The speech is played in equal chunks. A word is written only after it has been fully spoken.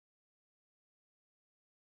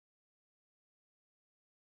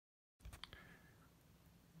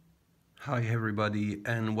Hi everybody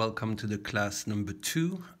and welcome to the class number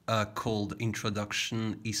 2 called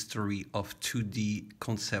Introduction History of 2D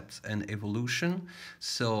Concepts and Evolution.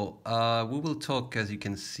 So we will talk, as you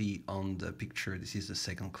can see on the picture, this is the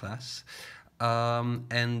second class,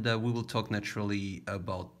 and we will talk naturally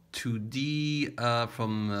about 2D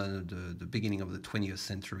from the beginning of the 20th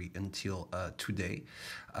century until today.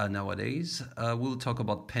 Nowadays, we'll talk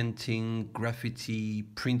about painting, graffiti,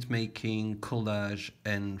 printmaking, collage,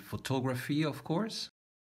 and photography, of course.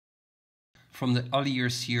 From the earlier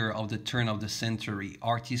years of the turn of the century,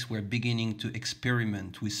 artists were beginning to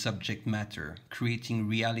experiment with subject matter, creating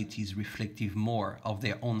realities reflective more of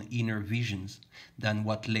their own inner visions than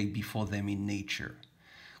what lay before them in nature.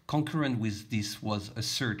 Concurrent with this was a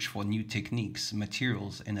search for new techniques,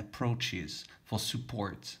 materials, and approaches to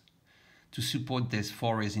support their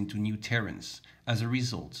forays into new terrains. As a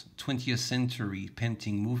result, 20th century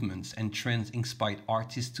painting movements and trends inspired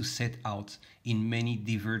artists to set out in many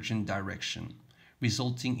divergent directions,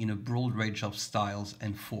 resulting in a broad range of styles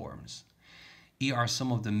and forms. Here are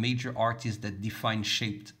some of the major artists that defined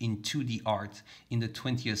shaped in 2D art in the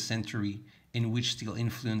 20th century and which still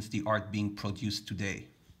influence the art being produced today.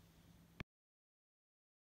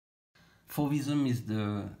 Fauvism is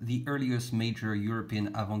the earliest major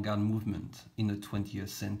European avant-garde movement in the 20th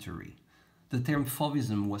century. The term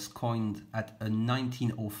Fauvism was coined at a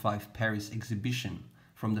 1905 Paris exhibition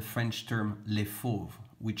from the French term les fauves,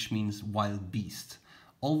 which means wild beast.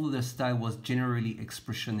 Although the style was generally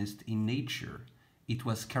expressionist in nature, it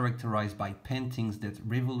was characterized by paintings that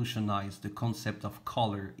revolutionized the concept of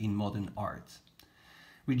color in modern art.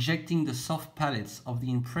 Rejecting the soft palettes of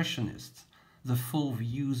the Impressionists, the Fauves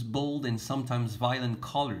used bold and sometimes violent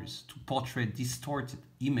colors to portray distorted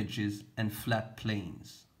images and flat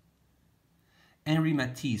planes. Henri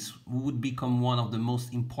Matisse, who would become one of the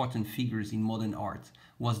most important figures in modern art,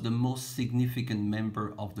 was the most significant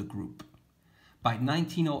member of the group. By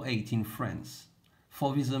 1908 in France,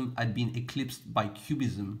 Fauvism had been eclipsed by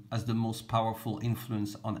Cubism as the most powerful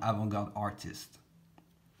influence on avant-garde artists.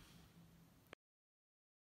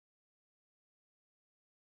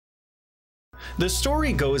 The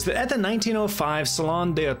story goes that at the 1905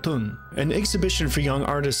 Salon d'Automne, an exhibition for young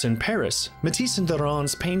artists in Paris, Matisse and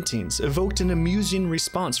Deraun's paintings evoked an amusing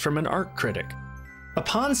response from an art critic.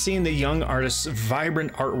 Upon seeing the young artist's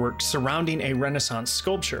vibrant artwork surrounding a Renaissance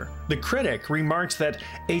sculpture, the critic remarked that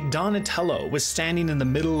a Donatello was standing in the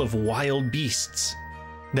middle of wild beasts.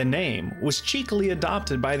 The name was cheekily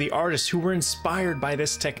adopted by the artists who were inspired by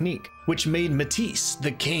this technique, which made Matisse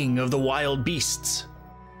the king of the wild beasts.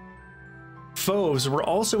 Fauves were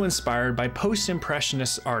also inspired by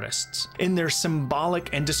post-impressionist artists in their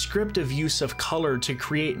symbolic and descriptive use of color to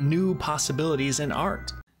create new possibilities in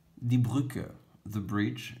art. Die Brücke, the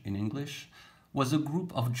bridge in English, was a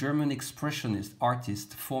group of German expressionist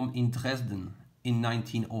artists formed in Dresden in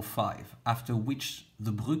 1905, after which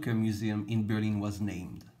the Brücke Museum in Berlin was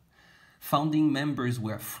named. Founding members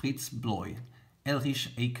were Fritz Bloy, Ulrich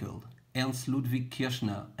Haeckel, Ernst Ludwig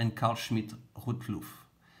Kirchner, and Carl Schmidt-Rottluff.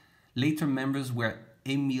 Later members were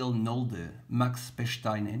Emil Nolde, Max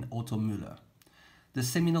Pechstein, and Otto Müller. The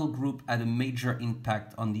seminal group had a major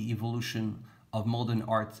impact on the evolution of modern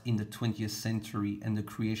art in the 20th century and the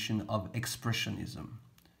creation of Expressionism.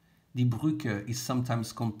 Die Brücke is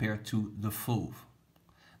sometimes compared to the Fauve.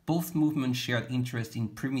 Both movements shared interest in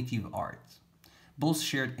primitive art. Both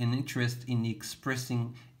shared an interest in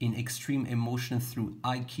expressing in extreme emotion through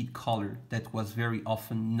high-keyed color that was very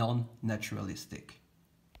often non-naturalistic.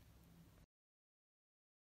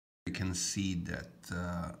 You can see that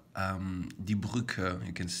Die Brücke,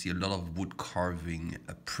 you can see a lot of wood carving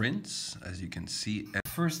prints, as you can see.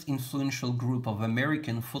 First influential group of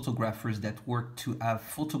American photographers that worked to have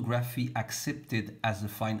photography accepted as a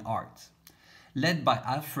fine art. Led by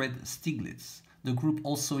Alfred Stieglitz, the group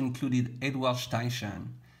also included Edward Steichen,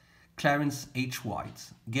 Clarence H.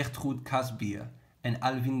 White, Gertrude Kasbier, and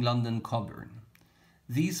Alvin London Coburn.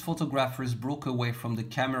 These photographers broke away from the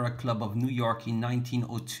Camera Club of New York in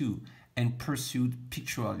 1902 and pursued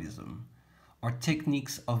pictorialism, or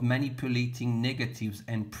techniques of manipulating negatives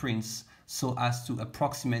and prints so as to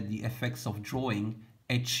approximate the effects of drawing,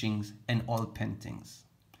 etchings, and oil paintings.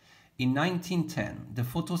 In 1910, the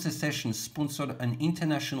Photo Secession sponsored an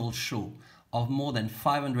international show of more than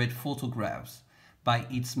 500 photographs by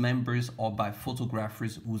its members or by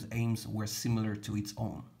photographers whose aims were similar to its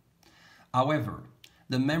own. However,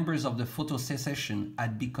 the members of the Photo Secession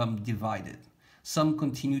had become divided. Some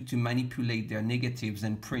continued to manipulate their negatives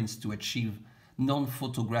and prints to achieve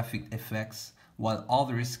non-photographic effects, while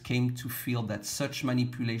others came to feel that such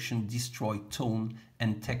manipulation destroyed tone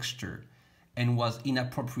and texture and was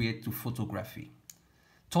inappropriate to photography.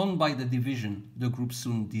 Torn by the division, the group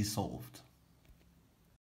soon dissolved.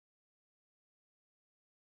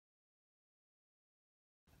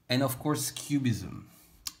 And of course, Cubism.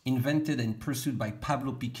 Invented and pursued by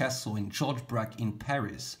Pablo Picasso and Georges Braque in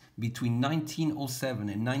Paris between 1907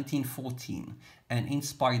 and 1914, and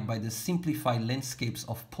inspired by the simplified landscapes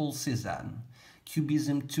of Paul Cézanne,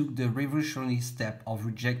 Cubism took the revolutionary step of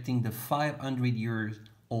rejecting the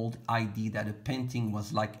 500-year-old idea that a painting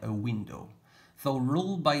was like a window, though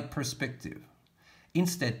ruled by perspective.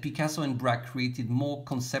 Instead, Picasso and Braque created more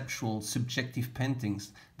conceptual, subjective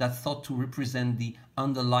paintings that thought to represent the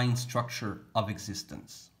underlying structure of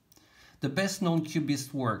existence. The best-known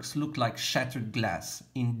Cubist works look like shattered glass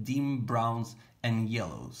in dim browns and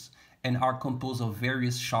yellows, and are composed of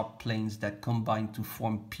various sharp planes that combine to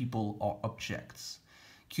form people or objects.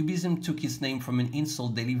 Cubism took its name from an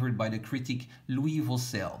insult delivered by the critic Louis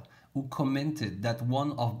Vaucel, who commented that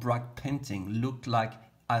one of Braque's paintings looked like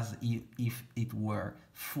as if it were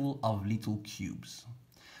full of little cubes.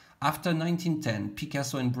 After 1910,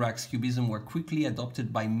 Picasso and Braque's Cubism were quickly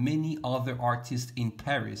adopted by many other artists in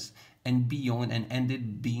Paris and beyond, and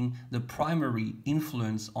ended being the primary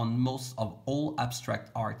influence on most of all abstract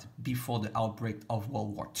art before the outbreak of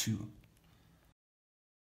World War II.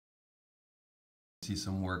 See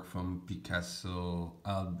some work from Picasso,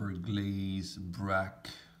 Albert Glaze, Braque.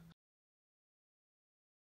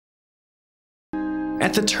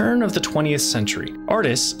 At the turn of the 20th century,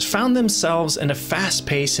 artists found themselves in a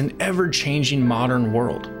fast-paced and ever-changing modern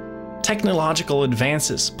world. Technological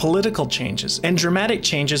advances, political changes, and dramatic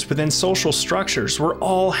changes within social structures were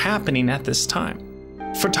all happening at this time.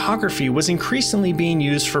 Photography was increasingly being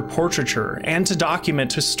used for portraiture and to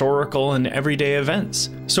document historical and everyday events,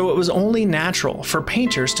 so it was only natural for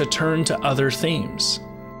painters to turn to other themes.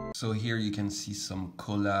 So here you can see some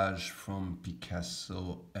collage from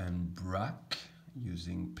Picasso and Braque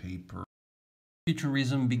using paper.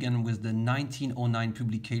 Futurism began with the 1909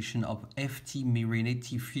 publication of F.T.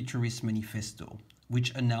 Mirinetti's Futurist Manifesto,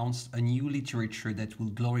 which announced a new literature that will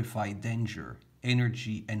glorify danger,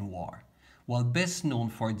 energy, and war, while best known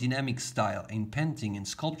for a dynamic style in painting and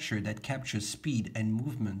sculpture that captures speed and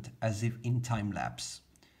movement as if in time-lapse.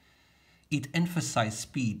 It emphasized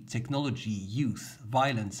speed, technology, youth,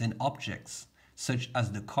 violence, and objects, such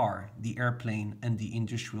as the car, the airplane, and the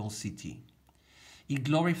industrial city. It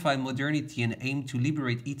glorified modernity and aimed to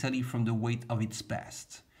liberate Italy from the weight of its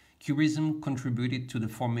past. Cubism contributed to the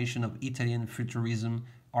formation of Italian Futurism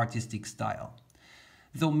artistic style.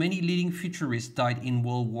 Though many leading futurists died in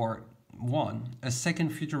World War I, a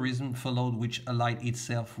second Futurism followed, which allied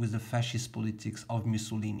itself with the fascist politics of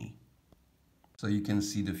Mussolini. So you can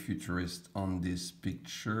see the futurists on this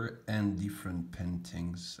picture and different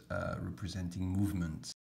paintings representing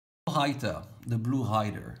movements. Reiter, the Blue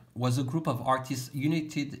Rider, was a group of artists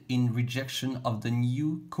united in rejection of the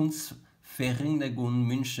new Kunstvereinigung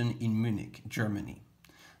München in Munich, Germany.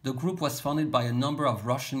 The group was founded by a number of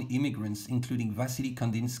Russian immigrants, including Wassily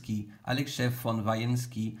Kandinsky, Alexei von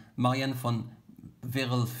Wayensky, Marianne von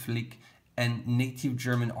Wehrelflick, and native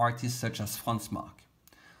German artists such as Franz Marc.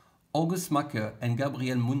 August Macke and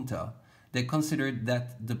Gabriel Munter, they considered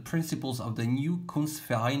that the principles of the new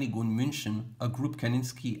Kunstvereinigung München, a group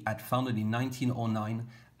Kandinsky had founded in 1909,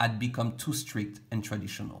 had become too strict and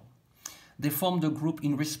traditional. They formed the group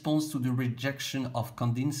in response to the rejection of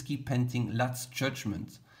Kandinsky painting Last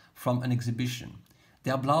Judgment from an exhibition.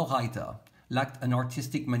 Their Blau Reiter lacked an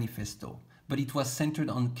artistic manifesto, but it was centered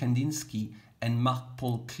on Kandinsky, and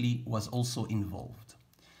Marc-Paul Klee was also involved.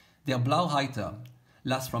 Their Blau Reiter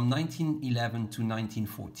lasts from 1911 to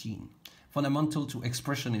 1914. Fundamental to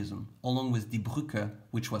Expressionism, along with Die Brücke,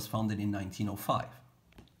 which was founded in 1905.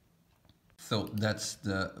 So that's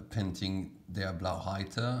the painting Der Blau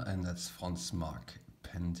Reiter, and that's Franz Marc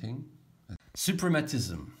painting.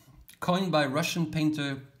 Suprematism. Coined by Russian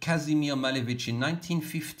painter Kazimir Malevich in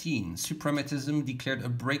 1915, suprematism declared a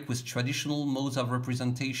break with traditional modes of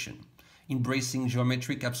representation, embracing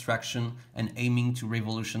geometric abstraction and aiming to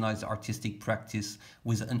revolutionize artistic practice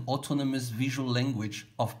with an autonomous visual language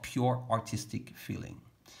of pure artistic feeling.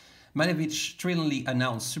 Malevich stridently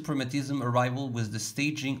announced suprematism arrival with the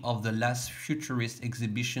staging of the last futurist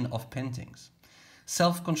exhibition of paintings,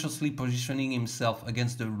 self-consciously positioning himself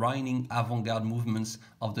against the reigning avant-garde movements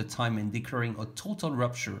of the time and declaring a total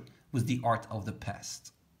rupture with the art of the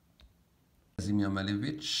past. Kazimir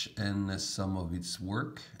Malevich and some of its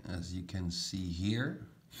work, as you can see here.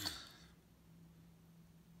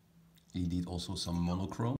 He did also some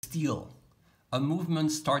monochrome. Steel, a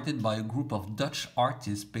movement started by a group of Dutch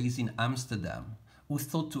artists based in Amsterdam, who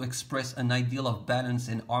thought to express an ideal of balance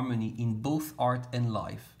and harmony in both art and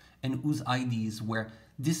life, and whose ideas were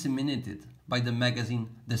disseminated by the magazine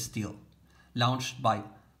The Still, launched by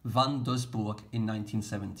Van Doesburg in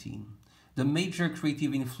 1917. The major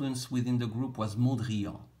creative influence within the group was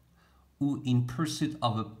Mondrian, who, in pursuit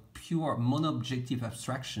of a pure mono-objective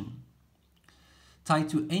abstraction, tied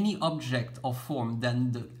to any object or form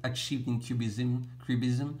than the achieved in Cubism,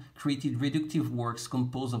 created reductive works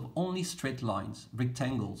composed of only straight lines,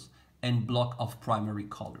 rectangles, and block of primary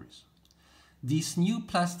colors. This new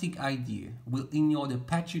plastic idea will ignore the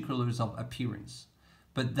particulars of appearance,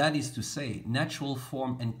 but that is to say, natural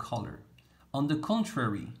form and color. On the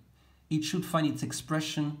contrary, it should find its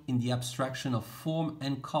expression in the abstraction of form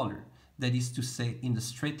and color, that is to say, in the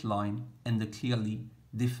straight line and the clearly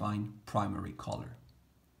defined primary color.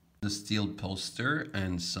 The Still poster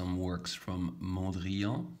and some works from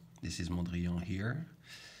Mondrian. This is Mondrian here.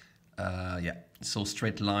 So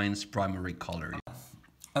straight lines, primary color.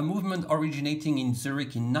 A movement originating in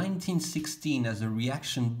Zurich in 1916 as a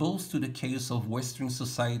reaction both to the chaos of Western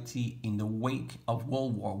society in the wake of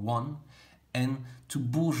World War I and to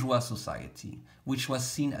bourgeois society, which was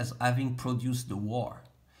seen as having produced the war.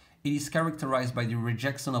 It is characterized by the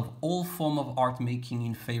rejection of all form of art making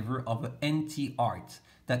in favor of anti-art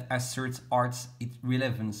that asserts art's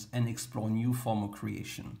relevance and explore new form of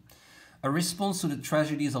creation. A response to the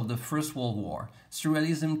tragedies of the First World War,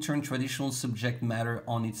 Surrealism turned traditional subject matter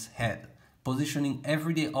on its head, positioning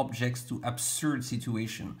everyday objects to absurd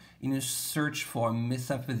situations in a search for a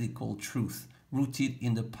metaphysical truth rooted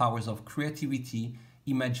in the powers of creativity,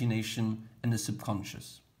 imagination, and the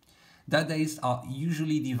subconscious. Dadaists are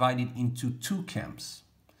usually divided into two camps,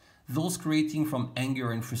 those creating from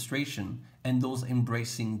anger and frustration, and those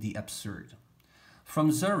embracing the absurd.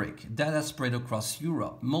 From Zurich, Dada spread across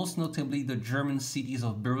Europe, most notably the German cities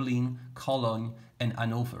of Berlin, Cologne, and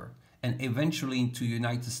Hanover, and eventually into the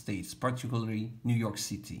United States, particularly New York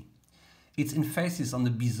City. Its emphasis on the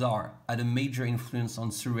bizarre had a major influence on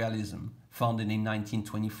Surrealism, founded in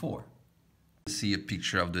 1924. See a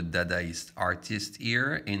picture of the Dadaist artist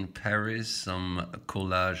here in Paris, some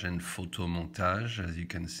collage and photo montage, as you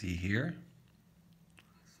can see here.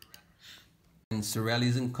 When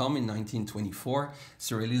Surrealism came in 1924,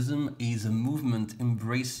 Surrealism is a movement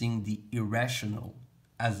embracing the irrational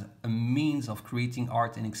as a means of creating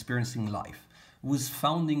art and experiencing life, whose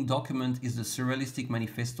founding document is the Surrealistic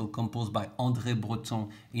Manifesto composed by André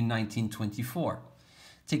Breton in 1924.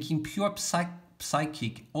 Taking pure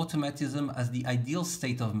psychic automatism as the ideal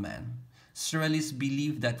state of man, Surrealists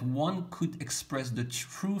believed that one could express the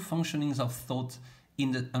true functionings of thought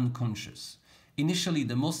in the unconscious. Initially,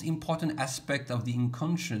 the most important aspect of the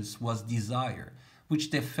unconscious was desire, which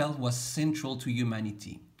they felt was central to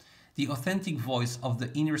humanity, the authentic voice of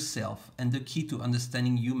the inner self and the key to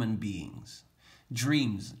understanding human beings.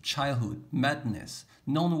 Dreams, childhood, madness,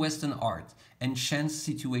 non-Western art, and chance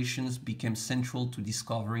situations became central to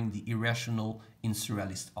discovering the irrational in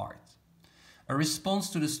Surrealist art. A response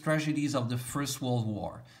to the tragedies of the First World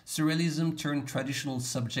War, Surrealism turned traditional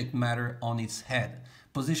subject matter on its head,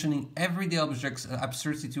 positioning everyday objects,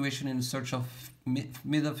 absurd situation in search of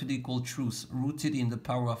metaphysical truths rooted in the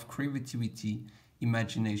power of creativity,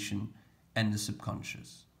 imagination, and the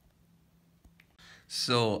subconscious.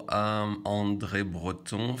 So, André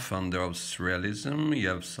Breton, founder of Surrealism. You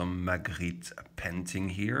have some Magritte painting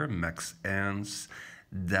here, Max Ernst,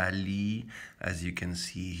 Dali, as you can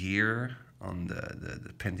see here on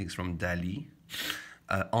the paintings from Dali.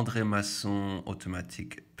 André Masson,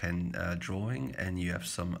 automatic pen drawing, and you have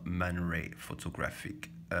some Man Ray photographic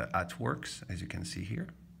artworks, as you can see here,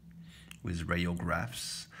 with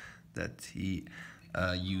rayographs that he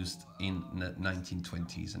used in the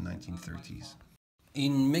 1920s and 1930s.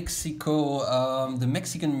 In Mexico, the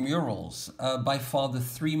Mexican murals, by far the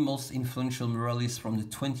three most influential muralists from the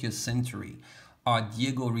 20th century, are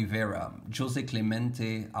Diego Rivera, José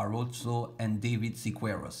Clemente Arrozo, and David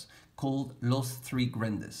Siqueiros, called Los Tres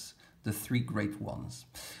Grandes, the three great ones.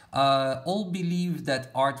 All believed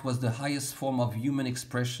that art was the highest form of human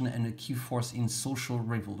expression and a key force in social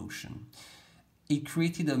revolution. It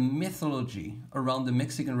created a mythology around the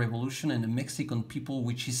Mexican Revolution and the Mexican people,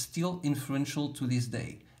 which is still influential to this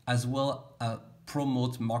day, as well as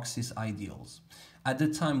promote Marxist ideals. At the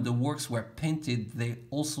time the works were painted, they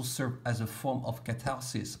also served as a form of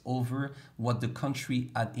catharsis over what the country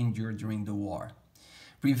had endured during the war.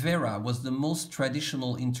 Rivera was the most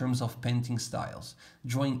traditional in terms of painting styles,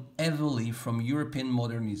 drawing heavily from European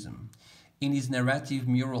modernism. In his narrative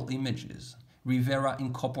mural images, Rivera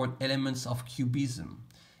incorporated elements of Cubism.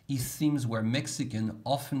 His themes were Mexican,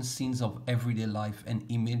 often scenes of everyday life and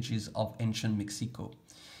images of ancient Mexico.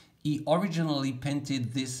 He originally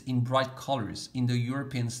painted this in bright colors in the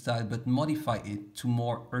European style but modified it to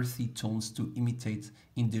more earthy tones to imitate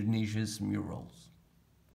Indonesia's murals.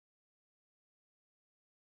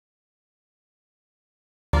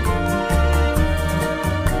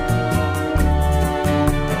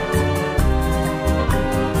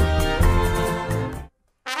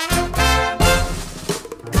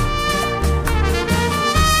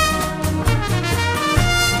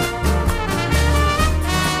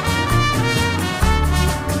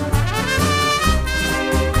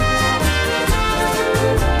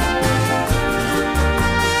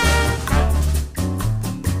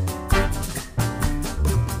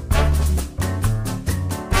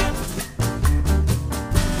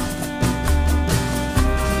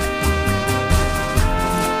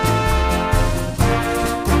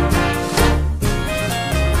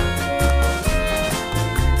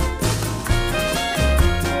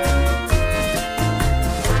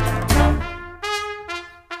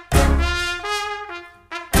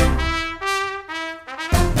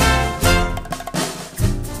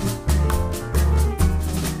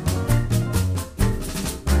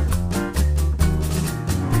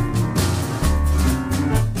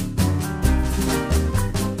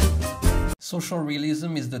 Social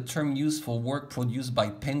realism is the term used for work produced by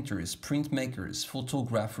painters, printmakers,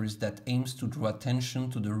 photographers that aims to draw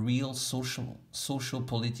attention to the real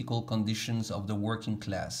social-political conditions of the working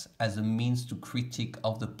class as a means to critique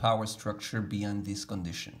of the power structure behind these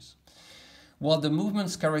conditions. While the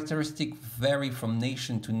movement's characteristics vary from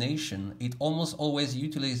nation to nation, it almost always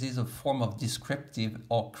utilizes a form of descriptive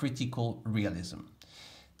or critical realism.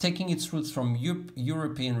 Taking its roots from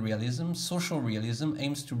European realism, social realism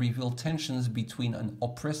aims to reveal tensions between an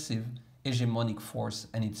oppressive, hegemonic force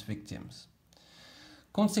and its victims.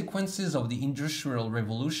 Consequences of the Industrial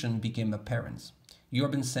Revolution became apparent.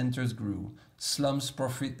 Urban centers grew, slums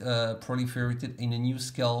proliferated in a new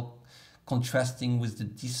scale, contrasting with the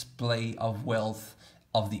display of wealth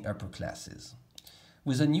of the upper classes.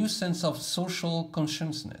 With a new sense of social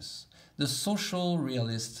consciousness, the social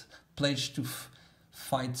realists pledged to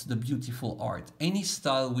fight the beautiful art, any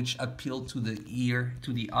style which appealed to the ear,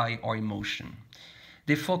 to the eye, or emotion.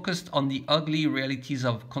 They focused on the ugly realities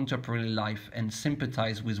of contemporary life and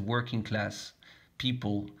sympathized with working class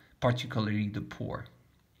people, particularly the poor.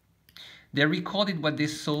 They recorded what they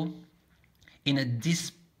saw in a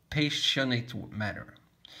dispassionate manner.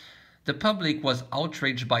 The public was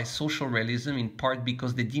outraged by social realism in part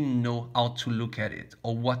because they didn't know how to look at it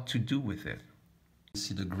or what to do with it.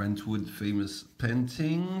 See the Grant Wood famous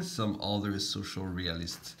painting, some other social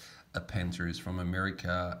realist painters from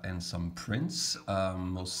America, and some prints,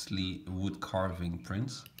 mostly wood carving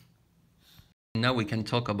prints. Now we can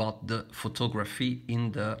talk about the photography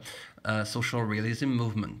in the social realism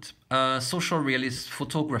movement. Social realist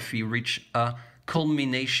photography reached a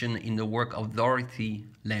culmination in the work of Dorothy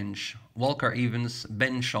Lange, Walker Evans,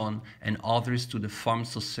 Ben Shahn, and others to the Farm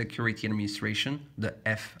Social Security Administration, the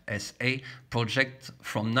FSA, project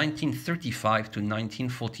from 1935 to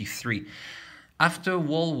 1943. After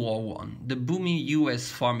World War I, the booming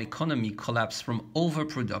US farm economy collapsed from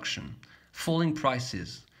overproduction, falling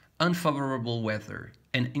prices, unfavorable weather,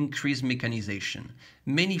 and increased mechanization.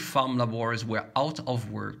 Many farm laborers were out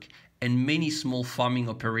of work, and many small farming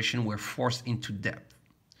operations were forced into debt.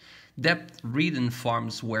 Debt-ridden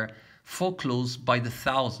farms were foreclosed by the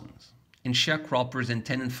thousands, and sharecroppers and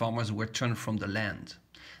tenant farmers were turned from the land.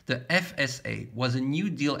 The FSA was a New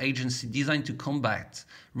Deal agency designed to combat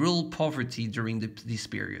rural poverty during this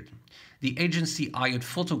period. The agency hired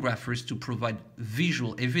photographers to provide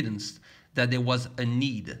visual evidence that there was a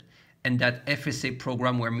need and that FSA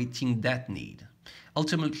programs were meeting that need.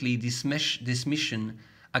 Ultimately, this mission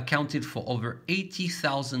accounted for over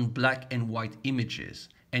 80,000 black and white images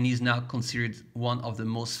and is now considered one of the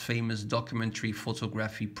most famous documentary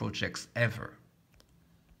photography projects ever.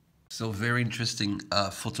 So very interesting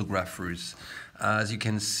photographers. As you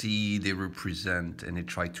can see, they represent and they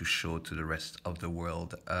try to show to the rest of the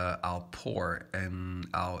world how poor and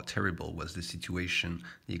how terrible was the situation,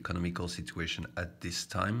 the economical situation at this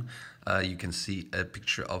time. You can see a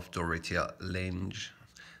picture of Dorothea Lange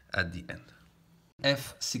at the end.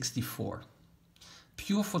 F64.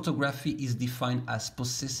 Pure photography is defined as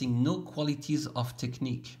possessing no qualities of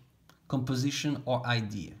technique, composition, or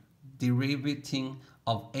idea, derivating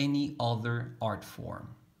of any other art form.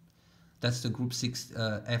 That's the group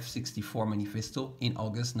F64 manifesto in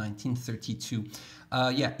August 1932.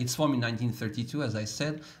 Yeah, it's formed in 1932, as I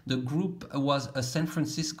said. The group was a San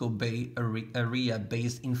Francisco Bay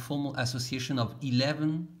Area-based informal association of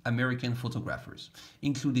 11 American photographers,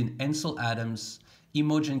 including Ansel Adams,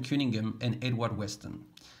 Imogen Cunningham, and Edward Weston.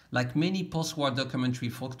 Like many post-war documentary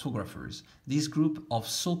photographers, this group of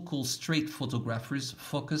so-called straight photographers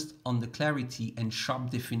focused on the clarity and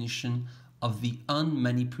sharp definition of the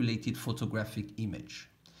unmanipulated photographic image.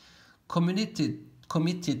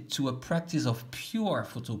 Committed to a practice of pure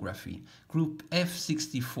photography, Group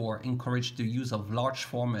F64 encouraged the use of large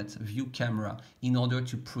format view camera in order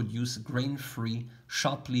to produce grain-free,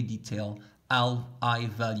 sharply detailed,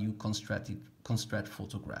 high-value construct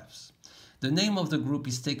photographs. The name of the group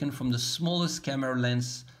is taken from the smallest camera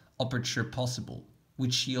lens aperture possible,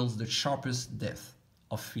 which yields the sharpest depth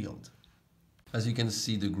of field. As you can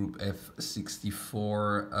see, the group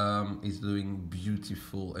F64 is doing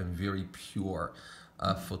beautiful and very pure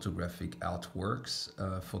photographic artworks,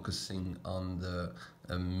 focusing on the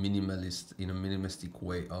minimalistic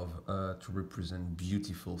way of to represent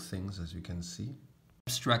beautiful things, as you can see.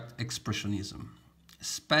 Abstract Expressionism.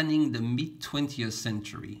 Spanning the mid-20th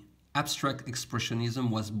century, Abstract Expressionism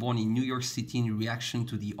was born in New York City in reaction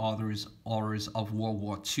to the horrors of World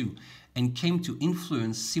War II and came to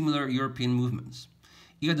influence similar European movements.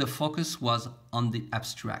 Here the focus was on the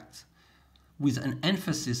abstract, with an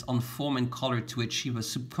emphasis on form and color to achieve a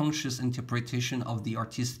subconscious interpretation of the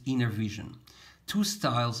artist's inner vision. Two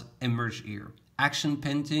styles emerge here: action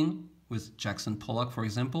painting, with Jackson Pollock, for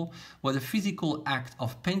example, where the physical act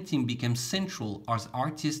of painting became central as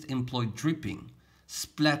artists employed dripping,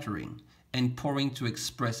 splattering, and pouring to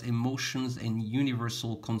express emotions and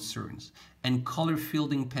universal concerns, and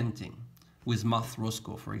color-fielding painting, with Marthe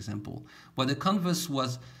Roscoe, for example, where the canvas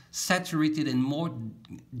was saturated and more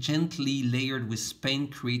gently layered with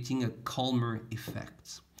paint, creating a calmer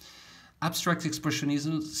effect. Abstract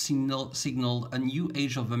Expressionism signaled a new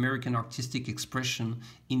age of American artistic expression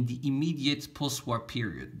in the immediate post-war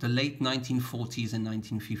period, the late 1940s and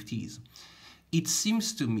 1950s. It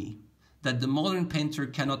seems to me that the modern painter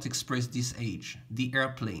cannot express this age, the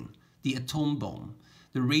airplane, the atom bomb,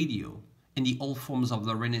 the radio, and the old forms of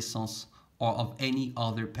the Renaissance or of any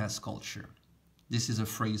other past culture. This is a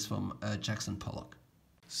phrase from Jackson Pollock.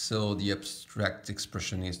 So the abstract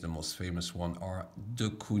expressionists, the most famous one, are de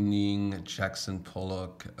Kooning, Jackson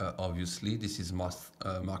Pollock, obviously. This is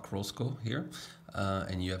Marthe Roscoe here.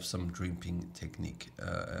 And you have some dripping technique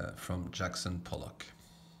from Jackson Pollock.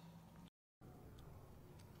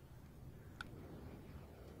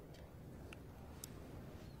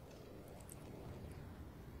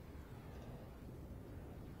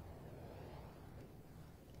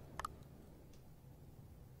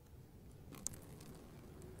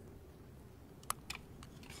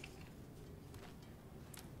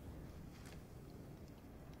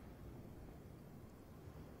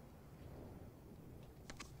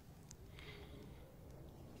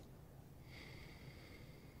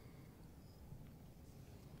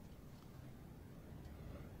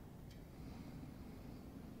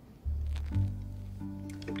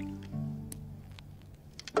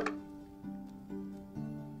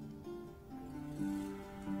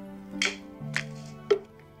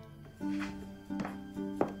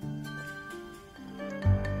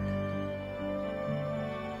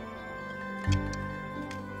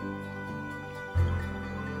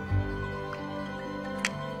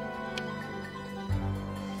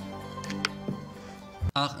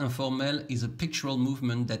 Art informel is a pictorial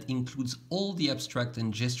movement that includes all the abstract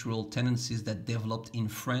and gestural tendencies that developed in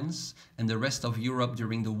France and the rest of Europe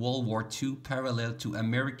during the World War II, parallel to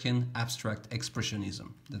American abstract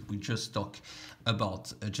expressionism that we just talked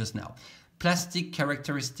about just now. Plastic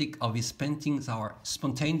characteristic of his paintings are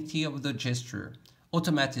spontaneity of the gesture,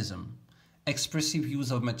 automatism, expressive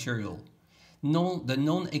use of material, the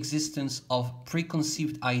non-existence of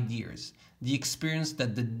preconceived ideas, the experience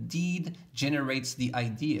that the deed generates the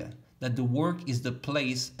idea, that the work is the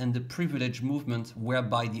place and the privileged movement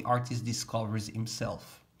whereby the artist discovers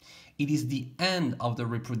himself. It is the end of the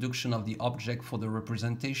reproduction of the object for the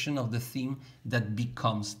representation of the theme that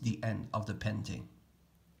becomes the end of the painting.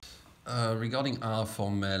 Regarding art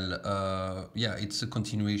formel, yeah, it's a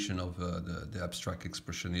continuation of the abstract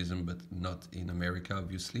expressionism, but not in America,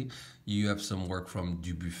 obviously. You have some work from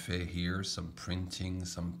Dubuffet here, some printing,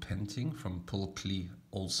 some painting from Paul Klee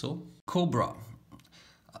also. Cobra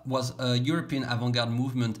was a European avant-garde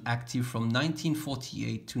movement active from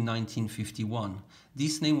 1948 to 1951.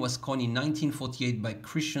 This name was coined in 1948 by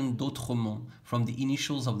Christian d'Autremont from the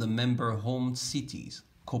initials of the member home cities.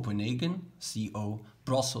 Copenhagen, CO,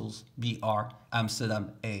 Brussels, BR,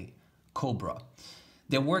 Amsterdam, A, Cobra.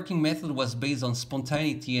 Their working method was based on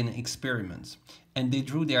spontaneity and experiments, and they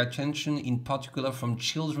drew their attention in particular from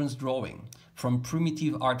children's drawing, from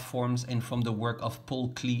primitive art forms, and from the work of Paul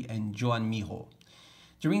Klee and Johan Miro.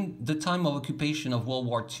 During the time of occupation of World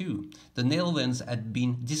War II, the Netherlands had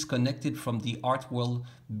been disconnected from the art world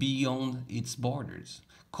beyond its borders.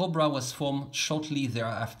 Cobra was formed shortly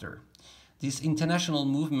thereafter. This international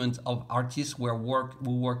movement of artists who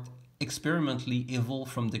worked experimentally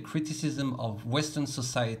evolved from the criticism of Western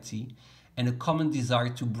society and a common desire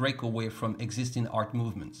to break away from existing art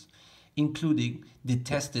movements, including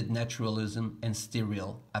detested naturalism and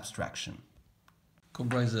sterile abstraction.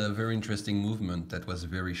 Cobra is a very interesting movement that was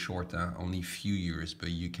very short, only a few years, but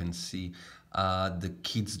you can see the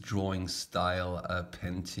kids' drawing style,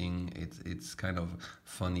 painting. It's kind of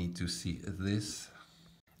funny to see this.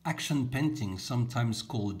 Action painting, sometimes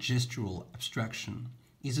called gestural abstraction,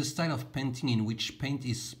 is a style of painting in which paint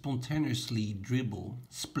is spontaneously dribbled,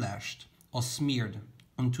 splashed, or smeared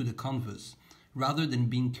onto the canvas, rather than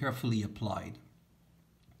being carefully applied.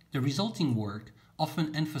 The resulting work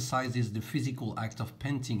often emphasizes the physical act of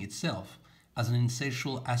painting itself as an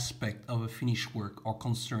essential aspect of a finished work or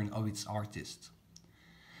concern of its artist.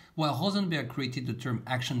 While Rosenberg created the term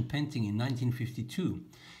action painting in 1952,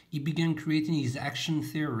 he began creating his action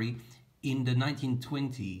theory in the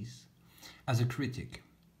 1920s as a critic.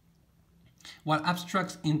 While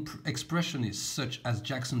abstract expressionists such as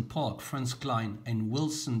Jackson Pollock, Franz Klein, and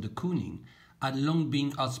Wilson de Kooning had long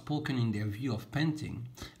been outspoken in their view of painting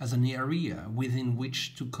as an area within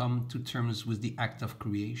which to come to terms with the act of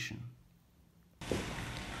creation.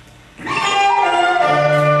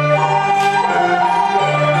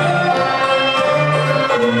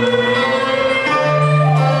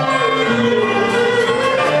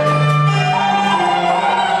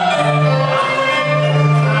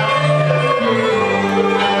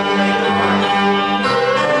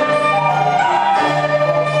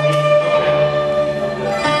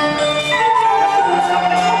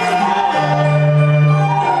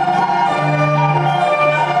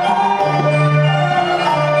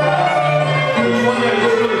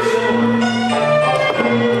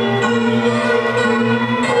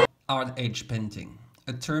 Edge painting,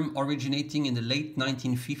 a term originating in the late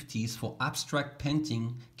 1950s for abstract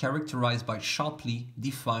painting characterized by sharply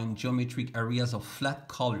defined geometric areas of flat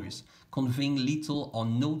colors conveying little or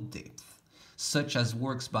no depth, such as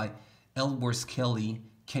works by Ellsworth Kelly,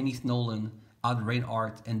 Kenneth Nolan, Ad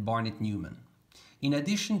Reinhardt, and Barnett Newman. In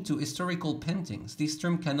addition to historical paintings, this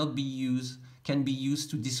term can be used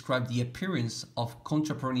to describe the appearance of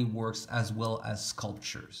contemporary works as well as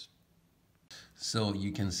sculptures. So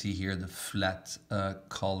you can see here the flat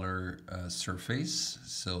color surface,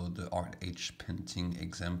 so the art edge painting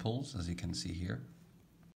examples, as you can see here.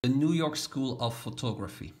 The New York School of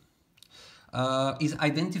Photography is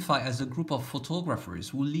identified as a group of photographers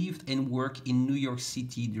who lived and worked in New York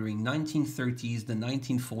City during 1930s, the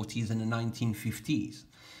 1940s, and the 1950s.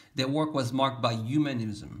 Their work was marked by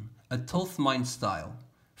humanism, a tough mind style,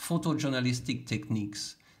 photojournalistic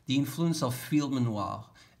techniques, the influence of film noir,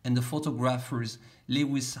 and the photographers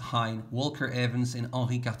Lewis Hine, Walker Evans, and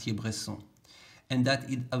Henri Cartier-Bresson, and that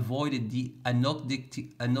it avoided the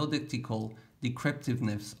anecdotal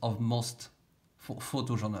descriptiveness of most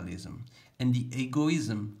photojournalism and the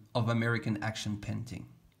egoism of American action painting.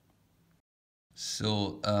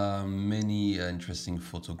 So many interesting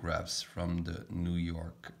photographs from the New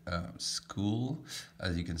York school.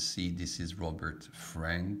 As you can see, this is Robert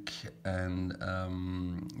Frank, and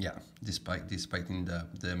yeah, despite in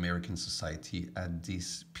the American society at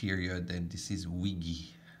this period, and this is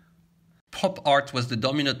Hygge. Pop art was the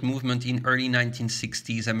dominant movement in early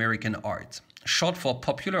 1960s American art. Short for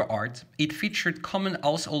popular art, it featured common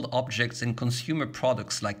household objects and consumer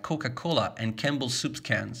products like Coca-Cola and Campbell's soup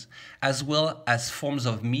cans, as well as forms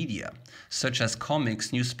of media, such as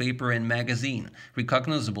comics, newspaper, and magazine,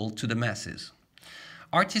 recognizable to the masses.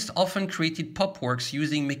 Artists often created pop works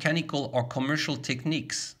using mechanical or commercial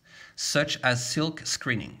techniques, such as silk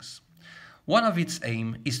screenings. One of its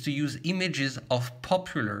aims is to use images of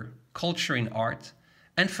popular culture in art,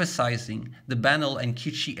 emphasizing the banal and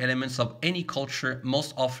kitschy elements of any culture,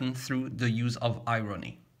 most often through the use of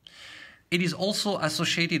irony. It is also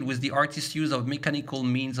associated with the artist's use of mechanical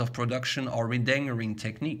means of production or rendering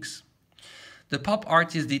techniques. The pop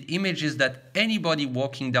artist did images that anybody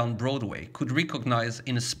walking down Broadway could recognize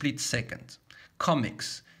in a split second.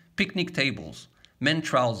 Comics, picnic tables, men's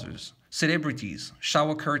trousers, celebrities,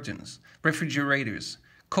 shower curtains, refrigerators,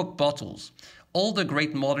 Coke bottles, all the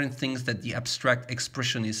great modern things that the abstract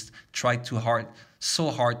expressionists tried too hard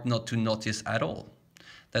So hard not to notice at all.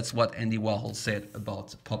 That's what Andy Warhol said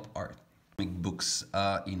about pop art. Books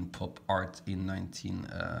in pop art in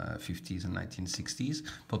 1950s and 1960s.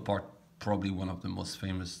 Pop art, probably one of the most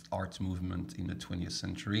famous art movement in the 20th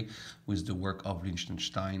century, with the work of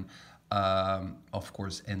Liechtenstein. Of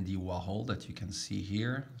course, Andy Warhol, that you can see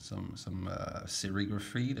here, some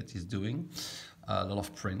serigraphy that he's doing, a lot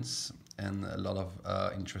of prints, and a lot of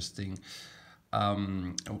interesting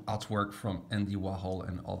artwork from Andy Warhol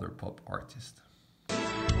and other pop artists.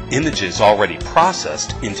 Images already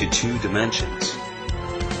processed into 2 dimensions.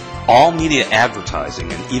 All media advertising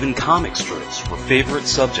and even comic strips were favorite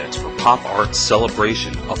subjects for pop art's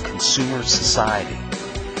celebration of consumer society.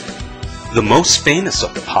 The most famous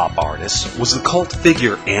of the pop artists was the cult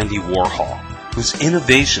figure Andy Warhol, whose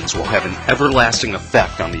innovations will have an everlasting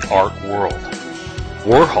effect on the art world.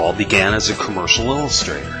 Warhol began as a commercial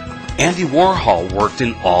illustrator. Andy Warhol worked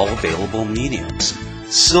in all available mediums: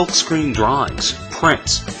 silkscreen drawings,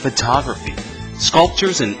 prints, photography,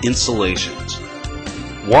 sculptures, and installations.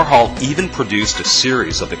 Warhol even produced a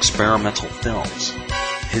series of experimental films.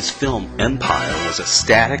 His film Empire was a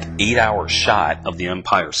static 8-hour shot of the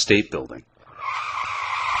Empire State Building.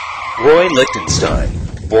 Roy Lichtenstein,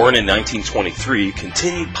 born in 1923,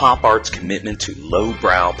 continued pop art's commitment to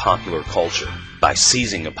lowbrow popular culture by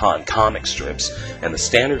seizing upon comic strips and the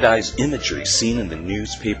standardized imagery seen in the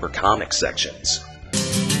newspaper comic sections.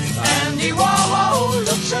 Andy Warhol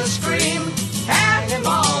looks a scream, hang him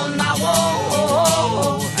on my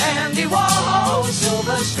wall. Andy Warhol,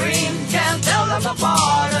 silver screen, can't tell them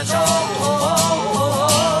apart at all.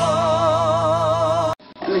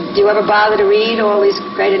 Do you ever bother to read all these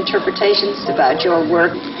great interpretations about your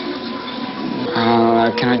work?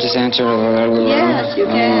 Can I just answer a little? Yes, you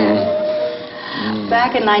can.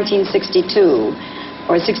 Back in 1962,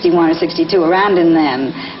 or 61 or 62, around in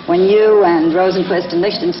then, when you and Rosenquist and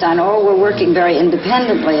Lichtenstein all were working very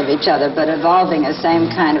independently of each other, but evolving a same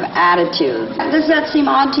kind of attitude. Does that seem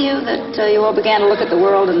odd to you, that you all began to look at the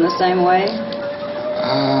world in the same way?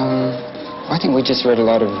 I think we just read a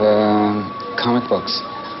lot of comic books,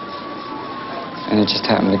 and it just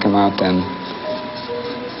happened to come out then.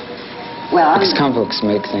 Well, because comic books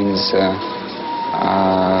make things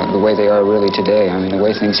the way they are really today. I mean, the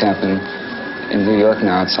way things happen in New York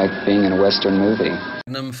now, it's like being in a Western movie.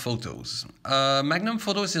 Magnum Photos. Magnum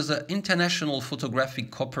Photos is an international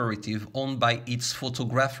photographic cooperative owned by its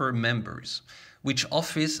photographer members, which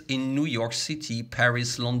office in New York City,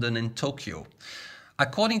 Paris, London, and Tokyo.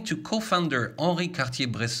 According to co-founder Henri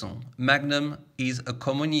Cartier-Bresson, Magnum is a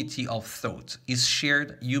community of thought, is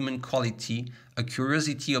shared human quality, a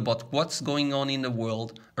curiosity about what's going on in the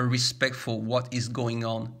world, a respect for what is going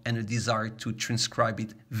on, and a desire to transcribe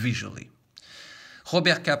it visually.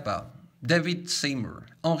 Robert Capa, David Seymour,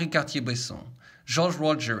 Henri Cartier-Bresson, George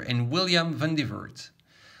Roger, and William Van de Wert,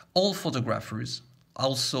 all photographers,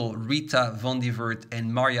 also Rita Van de Wert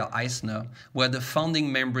and Maria Eisner, were the founding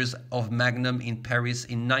members of Magnum in Paris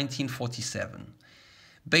in 1947.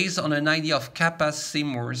 Based on an idea of Capa,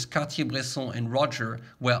 Seymour's, Cartier-Bresson, and Roger,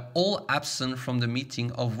 were all absent from the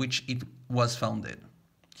meeting of which it was founded.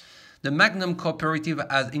 The Magnum Cooperative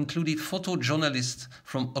has included photojournalists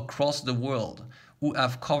from across the world who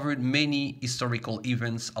have covered many historical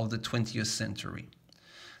events of the 20th century.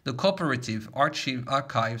 The cooperative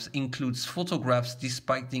archives includes photographs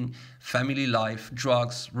depicting family life,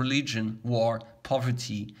 drugs, religion, war,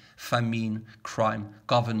 poverty, famine, crime,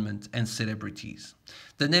 government, and celebrities.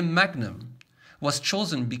 The name Magnum was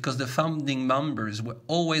chosen because the founding members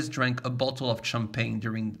always drank a bottle of champagne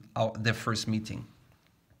during their first meeting.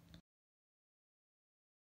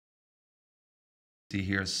 See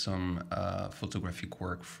here some photographic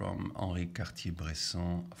work from Henri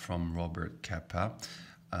Cartier-Bresson, from Robert Capa.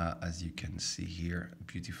 As you can see here,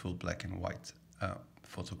 beautiful black and white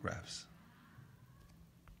photographs.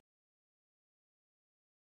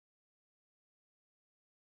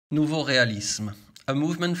 Nouveau Réalisme, a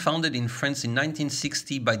movement founded in France in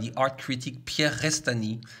 1960 by the art critic Pierre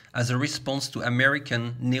Restany as a response to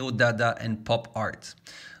American neo-dada and pop art.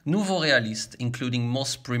 Nouveau Réaliste, including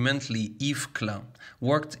most prominently Yves Klein,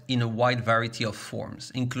 worked in a wide variety of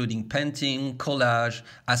forms, including painting, collage,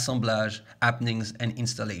 assemblage, happenings, and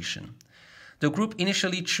installation. The group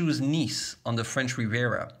initially chose Nice on the French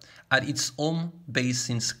Riviera, at its home base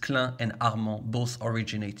since Klein and Armand both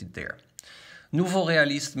originated there. Nouveau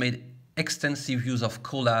Réaliste made extensive use of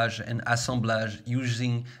collage and assemblage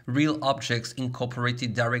using real objects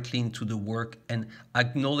incorporated directly into the work and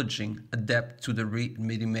acknowledging a depth to the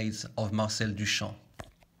ready-mades of Marcel Duchamp.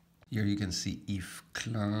 Here you can see Yves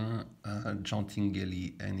Klein, Jean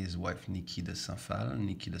Tinguely, and his wife Niki de Saint-Phal.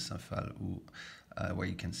 Niki de Saint-Phal, who where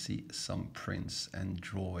you can see some prints and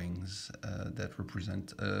drawings that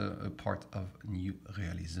represent a part of New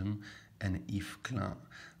Realism, and Yves Klein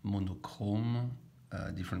monochrome,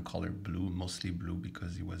 different color blue, mostly blue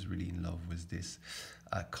because he was really in love with this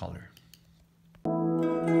color.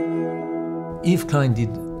 Yves Klein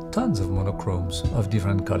did tons of monochromes of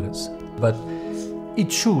different colors, but he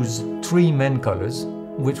chose three main colors,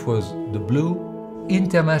 which was the blue,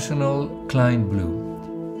 International Klein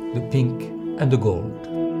blue, the pink, and the gold.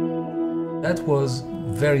 That was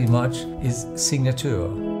very much his signature.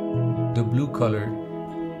 The blue color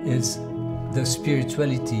is the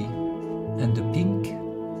spirituality, and the pink,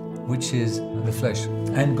 which is the flesh.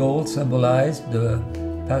 And gold symbolized the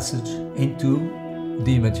passage into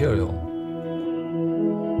the immaterial.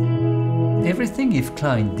 Everything Yves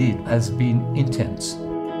Klein did has been intense.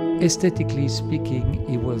 Aesthetically speaking,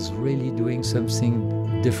 he was really doing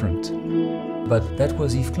something different. But that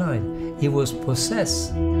was Yves Klein. He was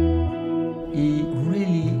possessed. He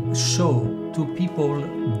really showed to people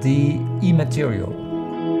the immaterial.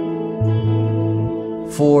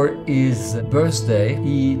 For his birthday,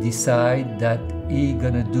 he decided that he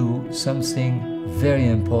gonna do something very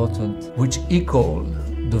important, which he called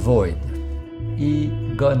the void. He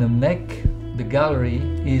gonna make the gallery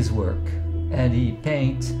his work, and he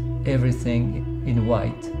paint everything in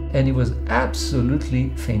white, and it was absolutely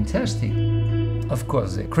fantastic. Of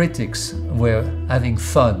course, the critics were having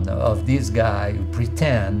fun of this guy who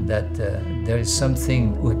pretend that there is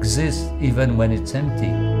something who exists even when it's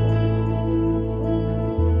empty.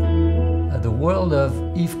 The world of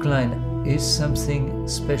Yves Klein is something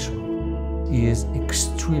special. He is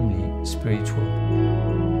extremely spiritual.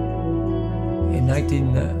 In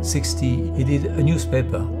 1960, he did a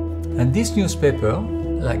newspaper. And this newspaper,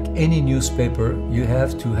 like any newspaper, you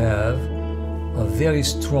have to have a very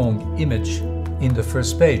strong image in the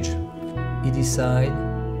first page. He decided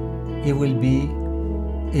it will be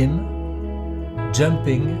him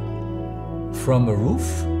jumping from a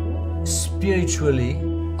roof, spiritually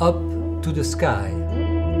up to the sky.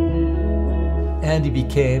 And he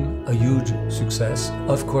became a huge success.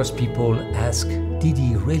 Of course, people ask, did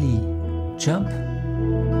he really jump?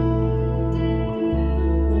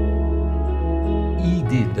 He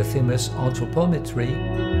did the famous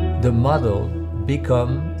anthropometry. The model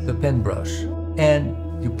become the pen brush, and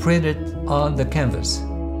you print it on the canvas.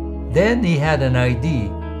 Then he had an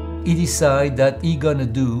idea. He decided that he gonna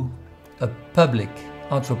do a public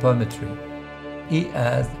anthropometry. He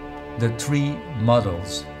had the three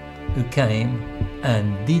models who came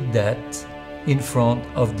and did that in front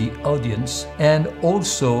of the audience, and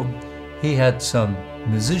also he had some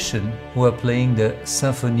musicians who were playing the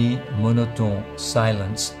symphonie monotone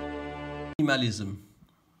silence. Minimalism.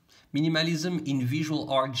 Minimalism in visual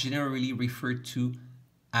art, generally referred to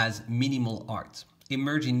as minimal art,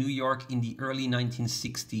 emerged in New York in the early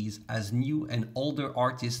 1960s as new and older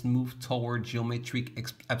artists moved toward geometric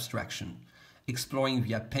abstraction, exploring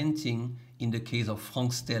via painting in the case of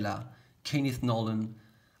Frank Stella, Kenneth Nolan,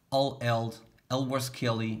 Al Eld, Ellsworth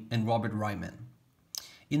Kelly, and Robert Ryman.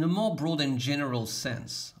 In a more broad and general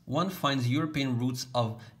sense, one finds European roots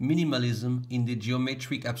of minimalism in the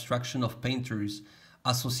geometric abstraction of painters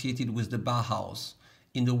associated with the Bauhaus,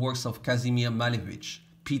 in the works of Kazimir Malevich,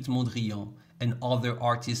 Pete Mondrian, and other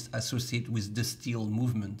artists associated with the Steel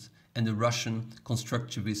movement and the Russian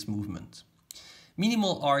constructivist movement.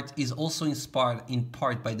 Minimal art is also inspired in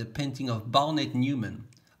part by the painting of Barnett Newman,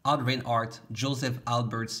 Adrian Art, Joseph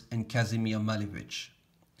Alberts, and Kazimir Malevich.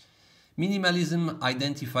 Minimalism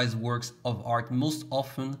identifies works of art most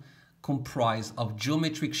often comprised of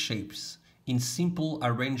geometric shapes in simple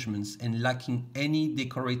arrangements and lacking any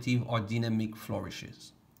decorative or dynamic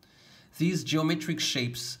flourishes. These geometric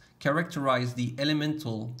shapes characterize the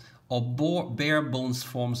elemental or bare bones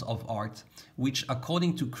forms of art, which,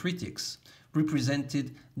 according to critics,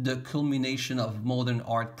 represented the culmination of modern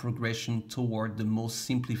art progression toward the most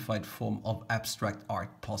simplified form of abstract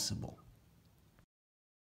art possible.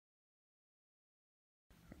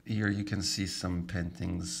 Here you can see some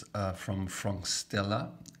paintings from Frank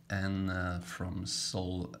Stella and from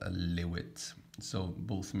Sol LeWitt. So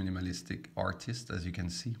both minimalistic artists, as you can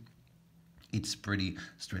see. It's pretty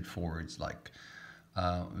straightforward. It's like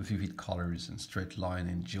vivid colors and straight line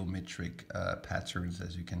and geometric patterns,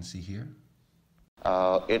 as you can see here.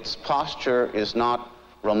 Its posture is not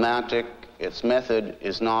romantic. Its method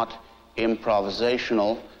is not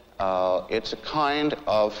improvisational. It's a kind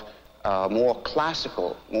of more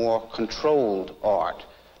classical, more controlled art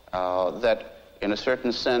that, in a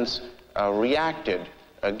certain sense, reacted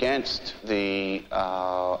against the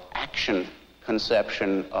action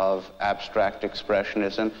conception of abstract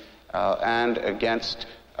expressionism and against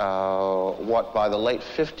what by the late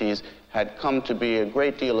 50s had come to be a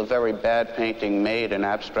great deal of very bad painting made in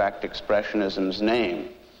abstract expressionism's name.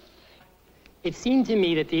 It seemed to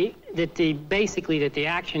me that the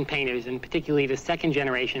action painters, and particularly the second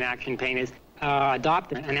generation action painters,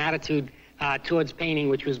 adopted an attitude towards painting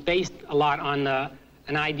which was based a lot on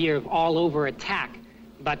an idea of all-over attack,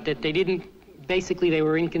 but that they didn't, basically they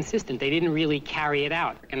were inconsistent. They didn't really carry it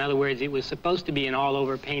out. In other words, it was supposed to be an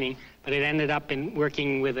all-over painting, but it ended up in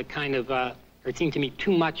working with a kind of, or it seemed to me,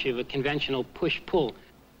 too much of a conventional push-pull.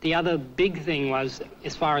 The other big thing was,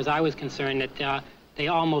 as far as I was concerned, that they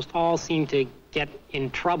almost all seemed to get in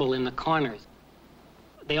trouble in the corners.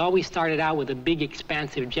 They always started out with a big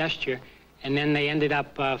expansive gesture, and then they ended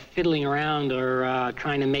up fiddling around or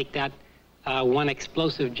trying to make that one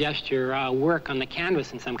explosive gesture work on the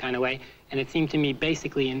canvas in some kind of way. And it seemed to me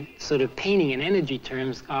basically in sort of painting in energy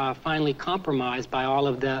terms finally compromised by all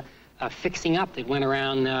of the fixing up that went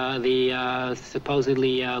around the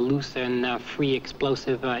supposedly loose and free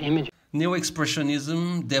explosive image.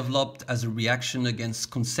 Neo-expressionism developed as a reaction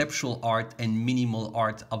against conceptual art and minimal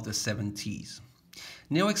art of the 70s.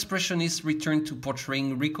 Neo-expressionists returned to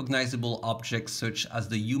portraying recognizable objects such as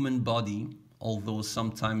the human body, although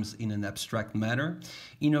sometimes in an abstract manner,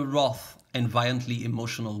 in a rough and violently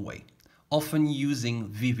emotional way, often using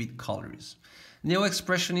vivid colors.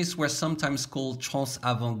 Neo-expressionists were sometimes called trans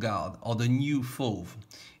avant-garde or the new fauve.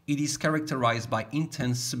 It is characterized by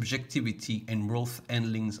intense subjectivity and rough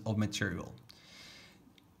handlings of material.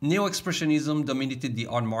 Neo-expressionism dominated the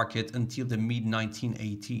art market until the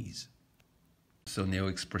mid-1980s. So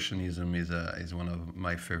neo-expressionism is one of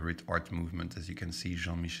my favorite art movements. As you can see,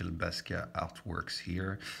 Jean-Michel Basquiat artworks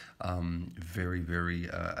here. Very,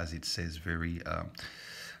 as it says, very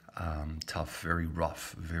tough, very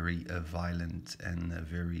rough, very violent, and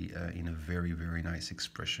very in a very nice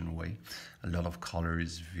expression way. A lot of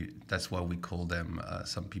colors. That's why we call them.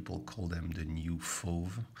 Some people call them the new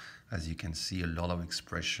fauve. As you can see, a lot of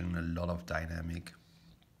expression, a lot of dynamic,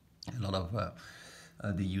 a lot of.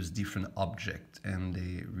 They use different objects, and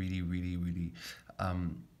they really.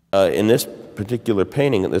 In this particular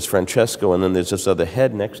painting, there's Francesco, and then there's this other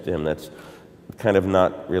head next to him that's kind of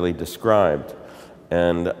not really described.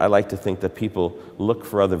 And I like to think that people look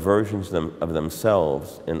for other versions of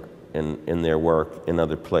themselves in their work in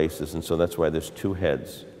other places, and so that's why there's two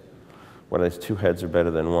heads. Whether these two heads are better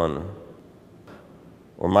than one.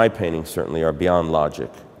 Or my paintings certainly are beyond logic.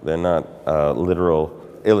 They're not literal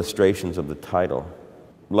illustrations of the title.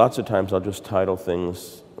 Lots of times I'll just title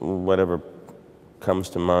things, whatever comes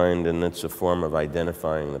to mind, and it's a form of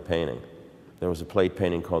identifying the painting. There was a plate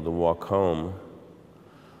painting called The Walk Home.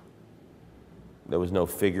 There was no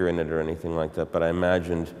figure in it or anything like that, but I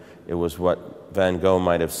imagined it was what Van Gogh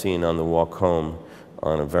might have seen on the walk home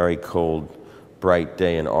on a very cold, bright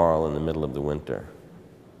day in Arles in the middle of the winter.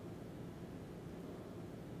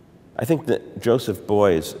 I think that Joseph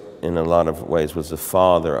Beuys, in a lot of ways, was the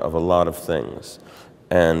father of a lot of things.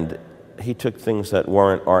 And he took things that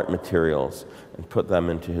weren't art materials and put them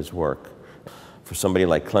into his work. For somebody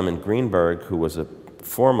like Clement Greenberg, who was a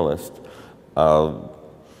formalist,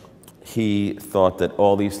 he thought that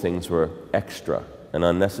all these things were extra and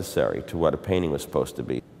unnecessary to what a painting was supposed to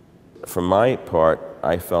be. For my part,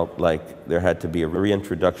 I felt like there had to be a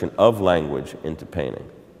reintroduction of language into painting.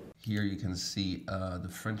 Here you can see the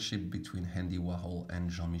friendship between Andy Warhol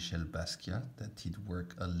and Jean-Michel Basquiat, that did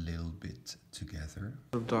work a little bit together.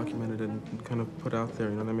 Documented and kind of put out there,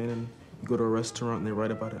 you know what I mean? And you go to a restaurant and they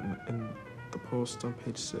write about it in the post on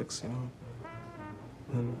page 6, you know?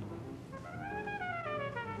 And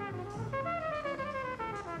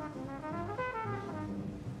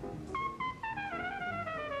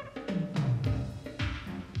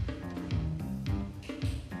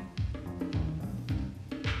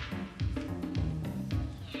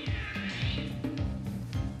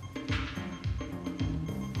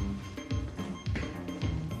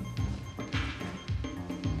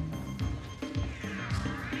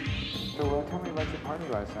So tell me about your party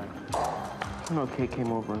last night. you know, Kate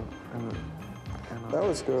came over and That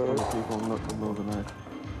was good. Some people in the middle of the night.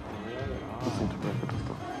 Listening to record and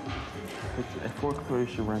stuff. At 4:30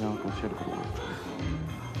 she ran out because she had to go to work.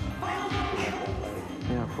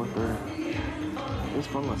 Yeah, 4:30. It was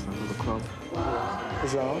fun last night with the club.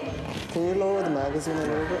 Jean, can you lower the magazine a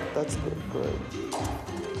little bit? That's good. Great.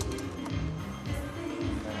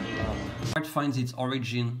 Art finds its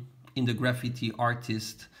origin in the graffiti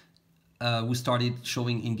artist who started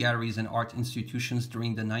showing in galleries and art institutions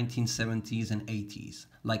during the 1970s and 80s,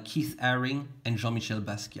 like Keith Haring and Jean-Michel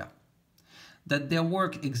Basquiat. That their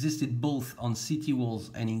work existed both on city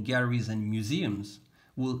walls and in galleries and museums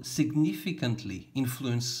will significantly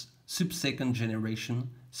influence subsequent generation,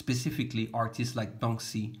 specifically artists like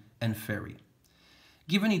Banksy and Ferry.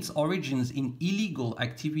 Given its origins in illegal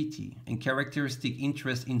activity and characteristic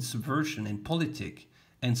interest in subversion and politic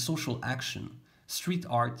and social action, street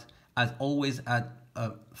art has always had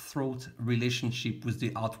a fraught relationship with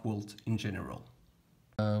the art world in general.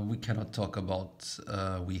 We cannot talk about,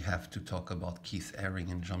 we have to talk about Keith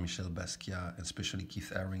Haring and Jean-Michel Basquiat, especially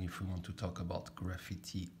Keith Haring if we want to talk about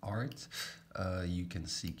graffiti art. You can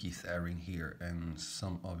see Keith Haring here and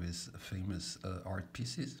some of his famous art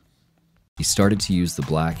pieces. He started to use the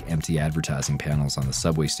black, empty advertising panels on the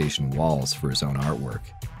subway station walls for his own artwork.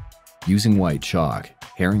 Using white chalk,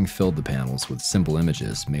 Haring filled the panels with simple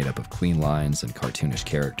images made up of clean lines and cartoonish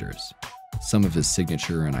characters. Some of his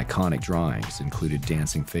signature and iconic drawings included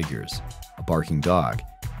dancing figures, a barking dog,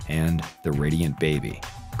 and the radiant baby,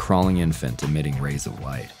 crawling infant emitting rays of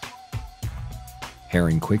light.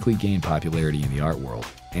 Haring quickly gained popularity in the art world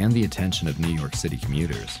and the attention of New York City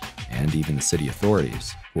commuters, and even the city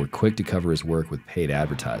authorities, who were quick to cover his work with paid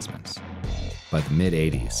advertisements. By the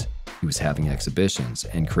mid-'80s, he was having exhibitions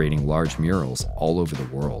and creating large murals all over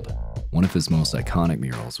the world. One of his most iconic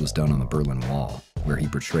murals was done on the Berlin Wall, where he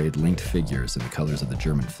portrayed linked figures in the colors of the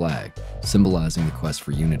German flag, symbolizing the quest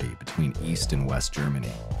for unity between East and West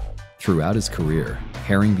Germany. Throughout his career,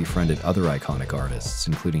 Haring befriended other iconic artists,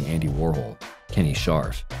 including Andy Warhol, Kenny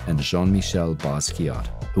Scharf, and Jean-Michel Basquiat,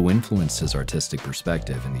 who influenced his artistic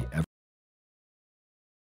perspective in the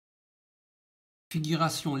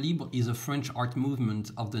Figuration libre is a French art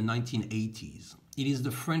movement of the 1980s. It is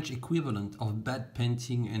the French equivalent of bad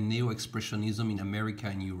painting and neo-expressionism in America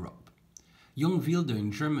and Europe. Young Wilde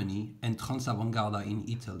in Germany and Trans-Avangarda in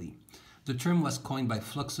Italy. The term was coined by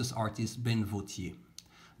Fluxus artist Ben Vautier.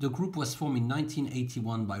 The group was formed in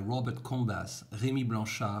 1981 by Robert Combas, Rémy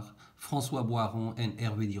Blanchard, François Boiron, and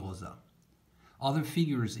Hervé Di Rosa. Other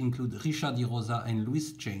figures include Richard Di Rosa and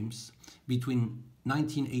Louis James. Between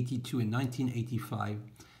 1982 and 1985,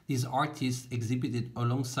 these artists exhibited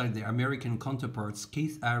alongside their American counterparts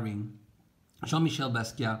Keith Haring, Jean-Michel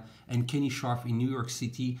Basquiat, and Kenny Scharf in New York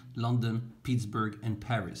City, London, Pittsburgh, and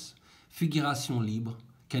Paris. Figuration libre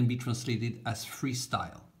can be translated as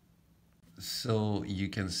freestyle. So you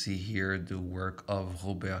can see here the work of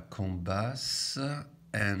Robert Combas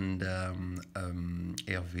and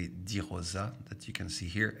Hervé Di Rosa that you can see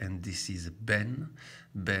here, and this is Ben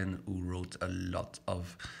who wrote a lot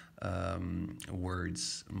of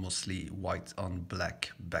words, mostly white on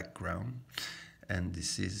black background, and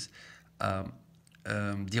this is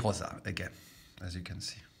Di Rosa again, as you can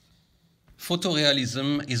see.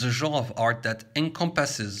 Photorealism is a genre of art that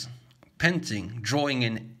encompasses painting, drawing,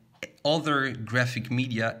 and other graphic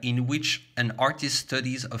media in which an artist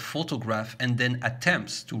studies a photograph and then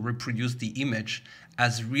attempts to reproduce the image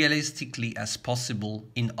as realistically as possible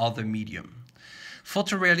in other medium.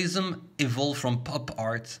 Photorealism evolved from pop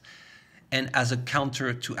art and as a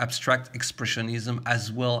counter to abstract expressionism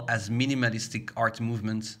as well as minimalistic art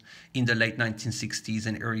movements in the late 1960s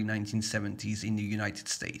and early 1970s in the United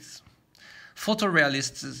States.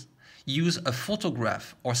 Photorealists use a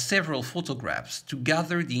photograph or several photographs to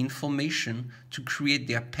gather the information to create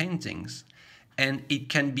their paintings, and it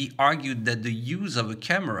can be argued that the use of a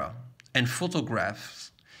camera and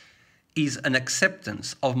photographs is an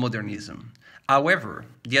acceptance of modernism. However,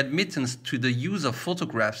 the admittance to the use of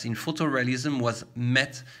photographs in photorealism was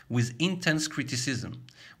met with intense criticism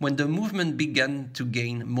when the movement began to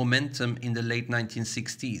gain momentum in the late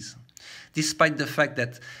 1960s. Despite the fact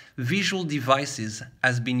that visual devices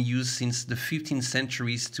has been used since the 15th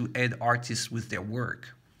centuries to aid artists with their work.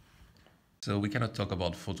 So we cannot talk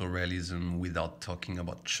about photorealism without talking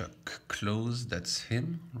about Chuck Close. That's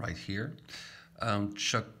him right here.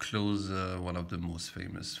 Chuck Close, one of the most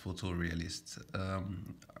famous photorealist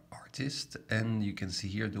artists, and you can see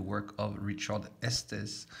here the work of Richard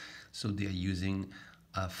Estes. So they are using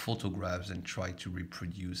photographs and try to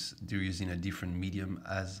reproduce. They're using a different medium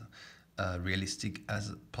as realistic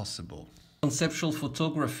as possible. Conceptual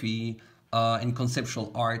photography and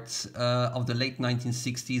conceptual art of the late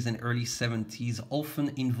 1960s and early 70s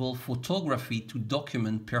often involve photography to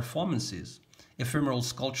document performances, ephemeral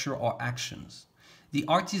sculpture, or actions. The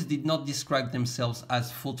artists did not describe themselves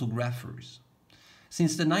as photographers.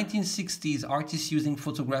 Since the 1960s, artists using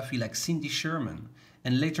photography like Cindy Sherman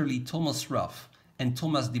and laterly Thomas Ruff and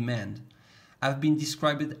Thomas Demand have been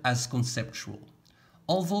described as conceptual.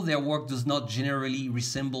 Although their work does not generally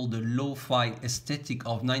resemble the lo-fi aesthetic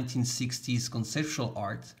of 1960s conceptual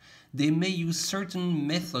art, they may use certain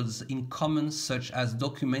methods in common, such as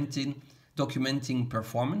documenting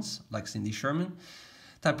performance, like Cindy Sherman,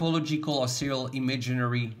 typological or serial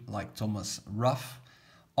imaginary like Thomas Ruff,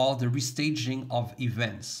 or the restaging of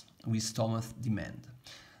events with Thomas Demand.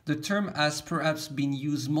 The term has perhaps been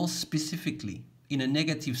used most specifically in a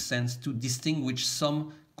negative sense to distinguish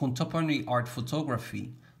some contemporary art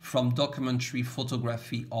photography from documentary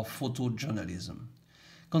photography or photojournalism.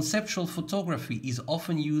 Conceptual photography is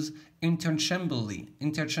often used interchangeably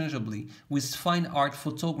with fine art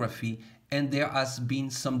photography, and there has been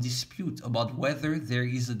some dispute about whether there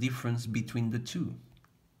is a difference between the two.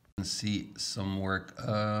 You can see some work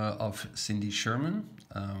of Cindy Sherman,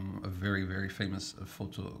 a very, very famous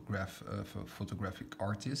photographic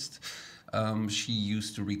artist. She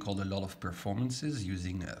used to record a lot of performances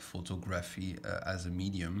using photography as a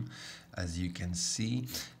medium, as you can see.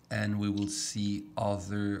 And we will see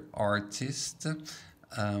other artists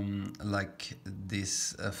like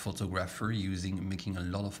this photographer making a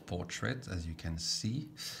lot of portraits, as you can see,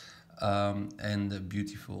 and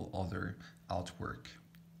beautiful other artwork.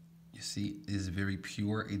 You see, it's very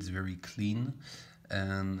pure, it's very clean,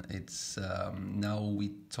 and it's now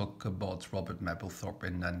we talk about Robert Mapplethorpe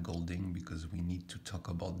and Nan Golding because we need to talk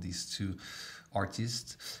about these two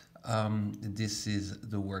artists. This is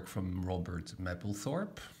the work from Robert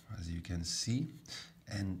Mapplethorpe, as you can see,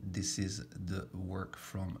 and this is the work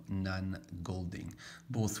from Nan Golding,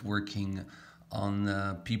 both working on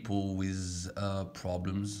people with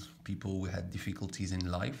problems, people who had difficulties in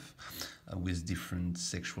life with different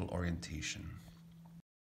sexual orientation.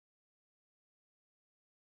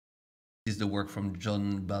 This is the work from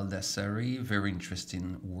John Baldassari, very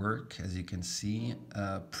interesting work, as you can see,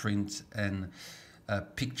 print and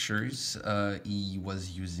pictures. He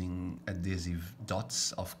was using adhesive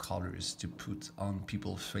dots of colors to put on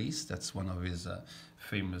people's face. That's one of his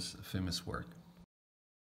famous work.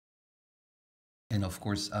 And of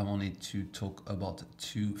course, I wanted to talk about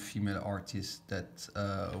two female artists that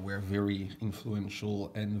were very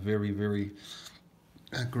influential and very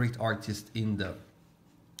great artists in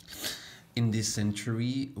this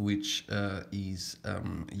century, which is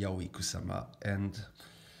Yayoi Kusama and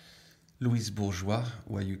Louise Bourgeois,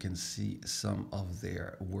 where you can see some of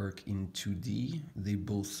their work in 2D. They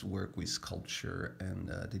both work with sculpture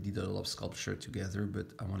and they did a lot of sculpture together,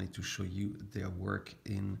 but I wanted to show you their work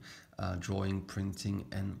in drawing, printing,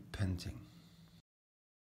 and painting.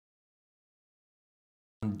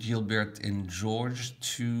 Gilbert and George,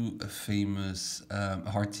 two famous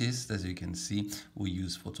artists, as you can see, who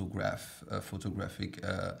use photographic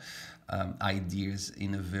ideas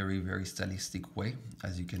in a very stylistic way.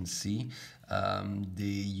 As you can see,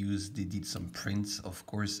 they did some prints, of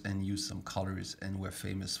course, and used some colors, and were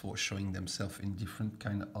famous for showing themselves in different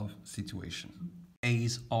kind of situations.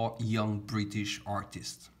 A's are young British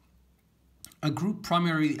artists. A group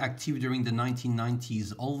primarily active during the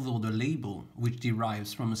 1990s, although the label, which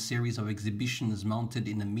derives from a series of exhibitions mounted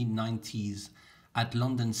in the mid-90s at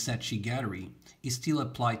London's Saatchi Gallery, is still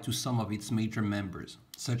applied to some of its major members,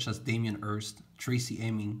 such as Damien Hirst, Tracy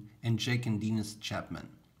Emin, and Jake and Dennis Chapman.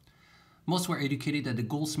 Most were educated at the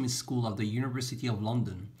Goldsmiths School of the University of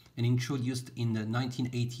London and introduced in the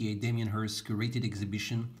 1988 Damien Hirst curated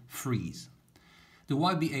exhibition, Freeze. The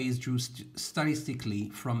YBAs drew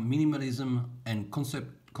stylistically from minimalism and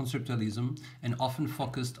conceptualism and often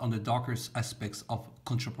focused on the darker aspects of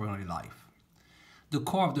contemporary life. The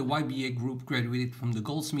core of the YBA group graduated from the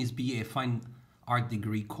Goldsmiths BA Fine Art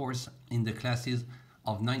degree course in the classes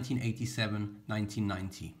of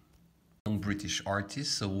 1987-1990. British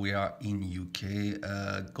artists, so we are in UK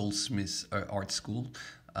Goldsmiths Art School.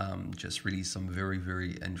 Just really some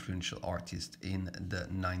very influential artists in the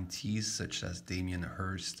 90s, such as Damien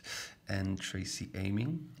Hirst and Tracy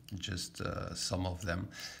Emin, just some of them,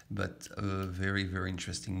 but a very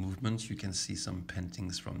interesting movement. You can see some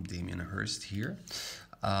paintings from Damien Hirst here,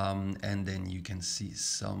 and then you can see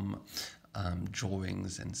some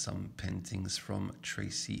drawings and some paintings from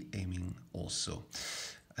Tracy Emin also.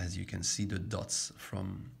 As you can see, the dots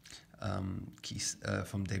from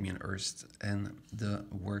Damien Hirst and the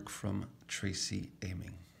work from Tracy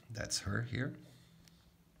Emin. That's her here.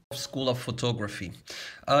 School of Photography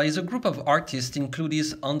is a group of artists including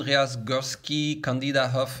Andreas Gursky, Candida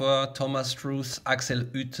Hofer, Thomas Truth, Axel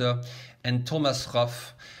Hutte, and Thomas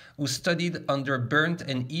Ruff, who studied under Bernd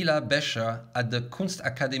and Hila Becher at the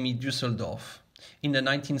Kunstakademie Düsseldorf in the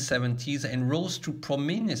 1970s and rose to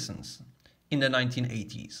prominence in the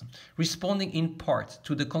 1980s. Responding in part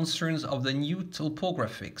to the concerns of the new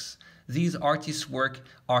topographics, these artists' work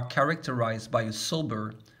are characterized by a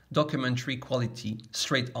sober, documentary quality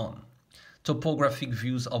straight on, topographic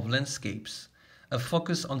views of landscapes, a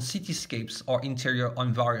focus on cityscapes or interior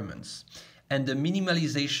environments, and the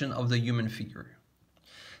minimalization of the human figure.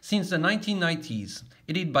 Since the 1990s,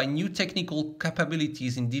 aided by new technical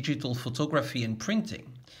capabilities in digital photography and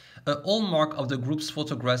printing, a hallmark of the group's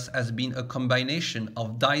photographs has been a combination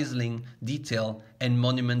of dazzling detail and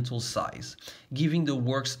monumental size, giving the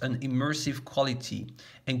works an immersive quality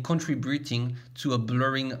and contributing to a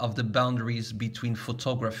blurring of the boundaries between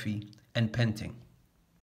photography and painting.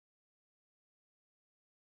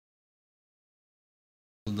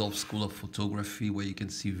 Rudolph School of Photography, where you can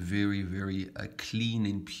see very clean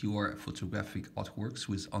and pure photographic artworks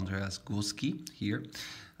with Andreas Gorski here.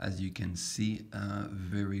 As you can see,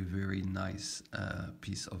 very nice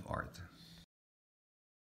piece of art.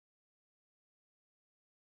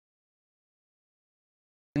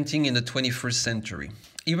 Painting in the 21st century.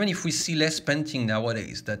 Even if we see less painting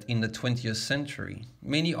nowadays than in the 20th century,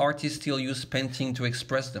 many artists still use painting to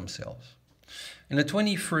express themselves. In the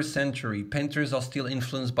 21st century, painters are still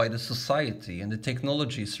influenced by the society and the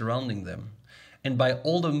technology surrounding them, and by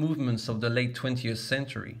all the movements of the late 20th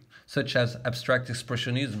century, such as abstract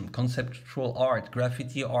expressionism, conceptual art,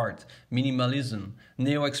 graffiti art, minimalism,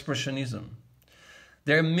 neo-expressionism.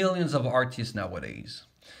 There are millions of artists nowadays,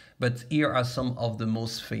 but here are some of the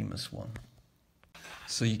most famous ones.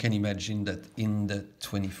 So you can imagine that in the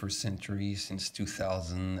 21st century, since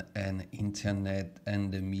 2000 and internet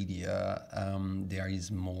and the media, there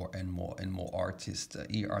is more and more artists.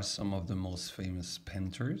 Here are some of the most famous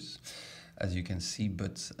painters, as you can see,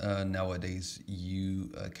 but nowadays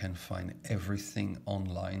you can find everything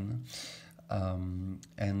online.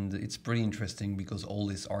 And it's pretty interesting because all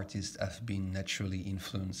these artists have been naturally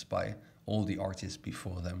influenced by all the artists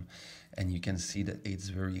before them, and you can see that it's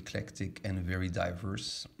very eclectic and very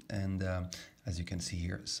diverse. And as you can see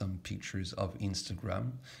here, some pictures of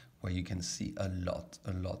Instagram where you can see a lot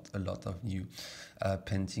of new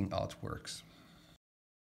painting artworks.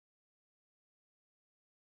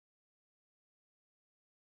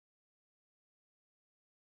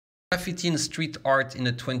 Graffiti and street art in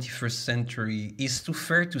the 21st century, is too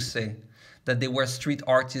fair to say that there were street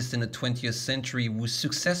artists in the 20th century who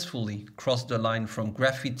successfully crossed the line from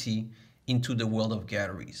graffiti into the world of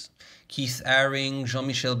galleries. Keith Haring,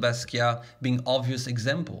 Jean-Michel Basquiat being obvious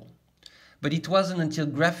example. But it wasn't until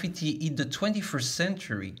graffiti hit the 21st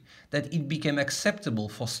century that it became acceptable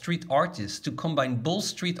for street artists to combine both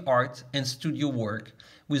street art and studio work,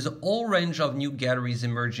 with a whole range of new galleries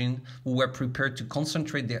emerging who were prepared to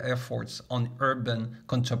concentrate their efforts on urban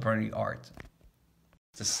contemporary art.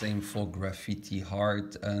 The same for graffiti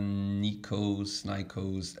art, and Nikos,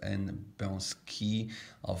 and Bansky.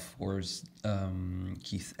 Of course,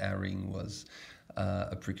 Keith Haring was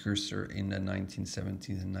a precursor in the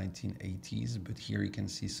 1970s and 1980s, but here you can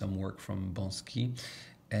see some work from Bansky.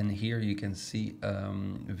 And here you can see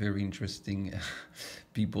very interesting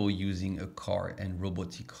people using a car and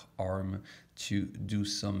robotic arm to do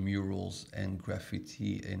some murals and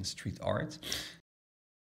graffiti and street art.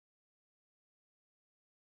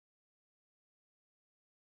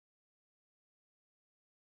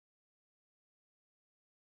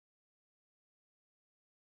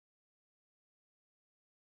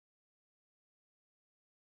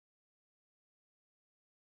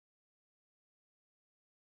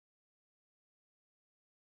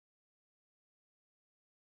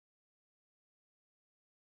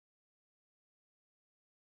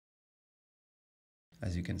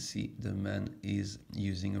 As you can see, the man is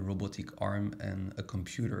using a robotic arm and a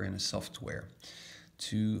computer and a software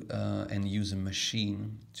to and use a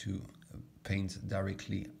machine to paint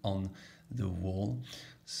directly on the wall.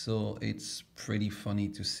 So it's pretty funny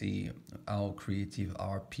to see how creative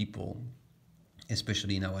are people,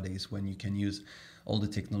 especially nowadays when you can use all the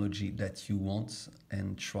technology that you want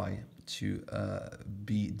and try to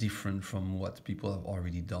be different from what people have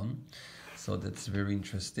already done. So that's very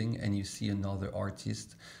interesting. And you see another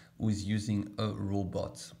artist who is using a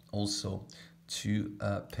robot also to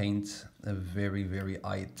paint a very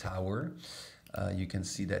high tower. You can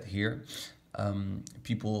see that here.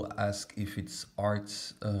 People ask if it's art.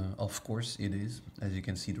 Of course it is. As you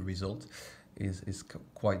can see, the result is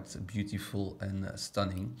quite beautiful and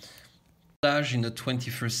stunning. Collage in the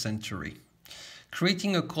 21st century.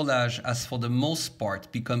 Creating a collage has for the most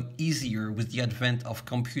part become easier with the advent of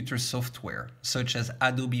computer software such as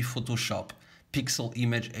Adobe Photoshop, Pixel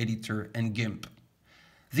Image Editor, and GIMP.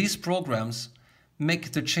 These programs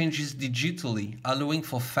make the changes digitally, allowing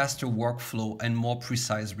for faster workflow and more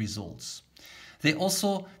precise results. They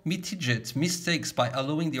also mitigate mistakes by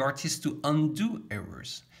allowing the artist to undo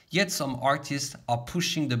errors. Yet some artists are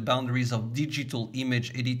pushing the boundaries of digital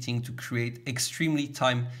image editing to create extremely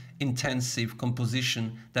time-intensive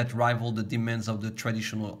composition that rival the demands of the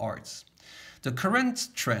traditional arts. The current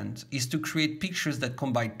trend is to create pictures that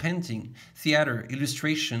combine painting, theater,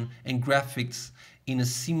 illustration, and graphics in a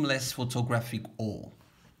seamless photographic whole.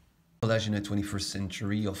 Collage in the 21st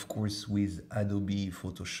century, of course, with Adobe,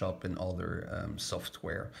 Photoshop, and other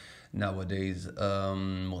software. Nowadays,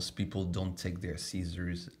 most people don't take their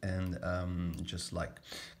scissors and just like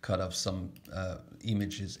cut off some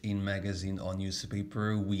images in magazine or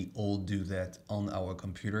newspaper. We all do that on our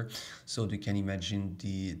computer. So you can imagine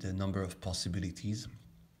the number of possibilities.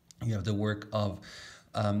 You have the work of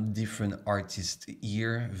different artists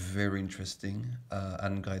here, very interesting.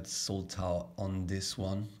 Annegret Soltau on this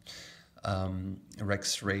one.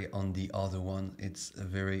 Rex Ray on the other one. It's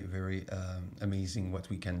very, very amazing what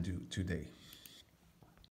we can do today.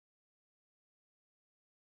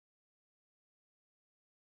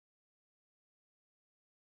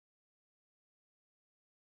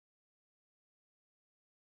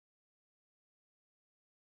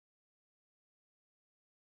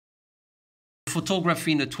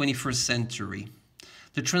 Photography in the 21st century.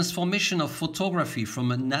 The transformation of photography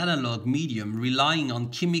from an analog medium relying on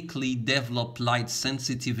chemically developed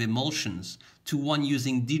light-sensitive emulsions to one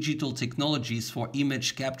using digital technologies for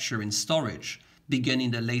image capture and storage began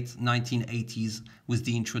in the late 1980s with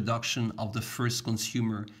the introduction of the first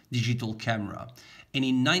consumer digital camera, and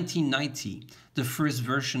in 1990, the first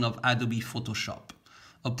version of Adobe Photoshop,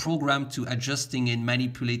 a program to adjusting and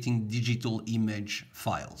manipulating digital image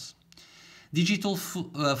files. Digital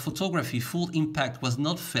photography full impact was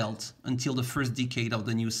not felt until the first decade of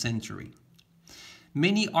the new century.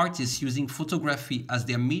 Many artists using photography as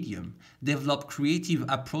their medium developed creative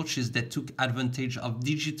approaches that took advantage of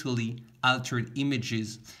digitally altered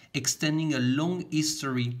images, extending a long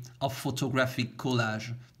history of photographic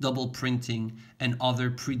collage, double printing, and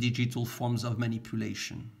other pre-digital forms of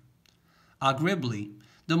manipulation. Arguably,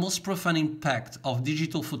 the most profound impact of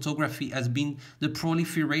digital photography has been the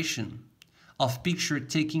proliferation of picture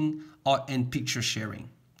taking and picture sharing.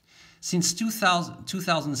 Since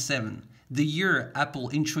 2007, the year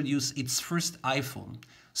Apple introduced its first iPhone,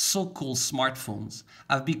 so-called smartphones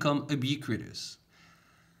have become ubiquitous,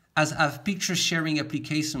 as have picture sharing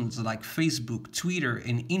applications like Facebook, Twitter,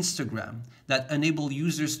 and Instagram that enable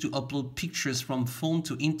users to upload pictures from phone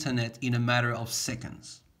to internet in a matter of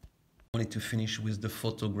seconds. I wanted to finish with the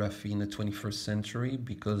photography in the 21st century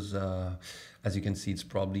because, as you can see, it's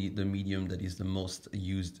probably the medium that is the most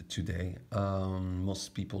used today.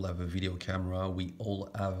 Most people have a video camera. We all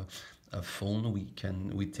have a phone.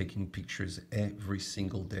 We're taking pictures every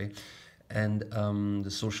single day. And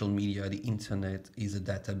the social media, the internet, is a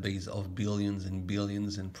database of billions and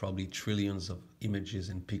billions and probably trillions of images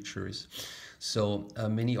and pictures. So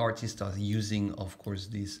many artists are using, of course,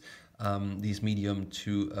 this medium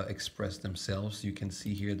to express themselves. You can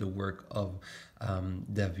see here the work of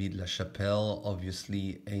David LaChapelle,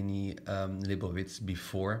 obviously Annie Leibovitz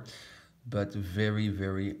before, but very,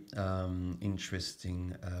 very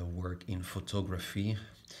interesting work in photography.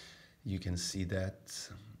 You can see that.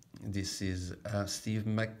 This is Steve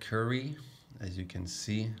McCurry, as you can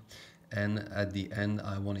see. And at the end,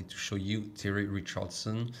 I wanted to show you Terry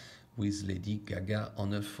Richardson with Lady Gaga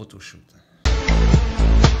on a photo shoot.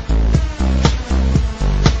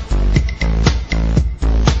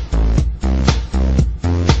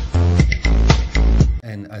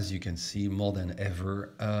 And as you can see, more than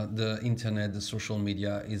ever, the internet, the social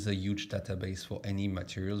media is a huge database for any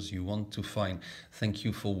materials you want to find. Thank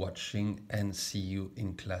you for watching and see you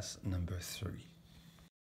in class number 3.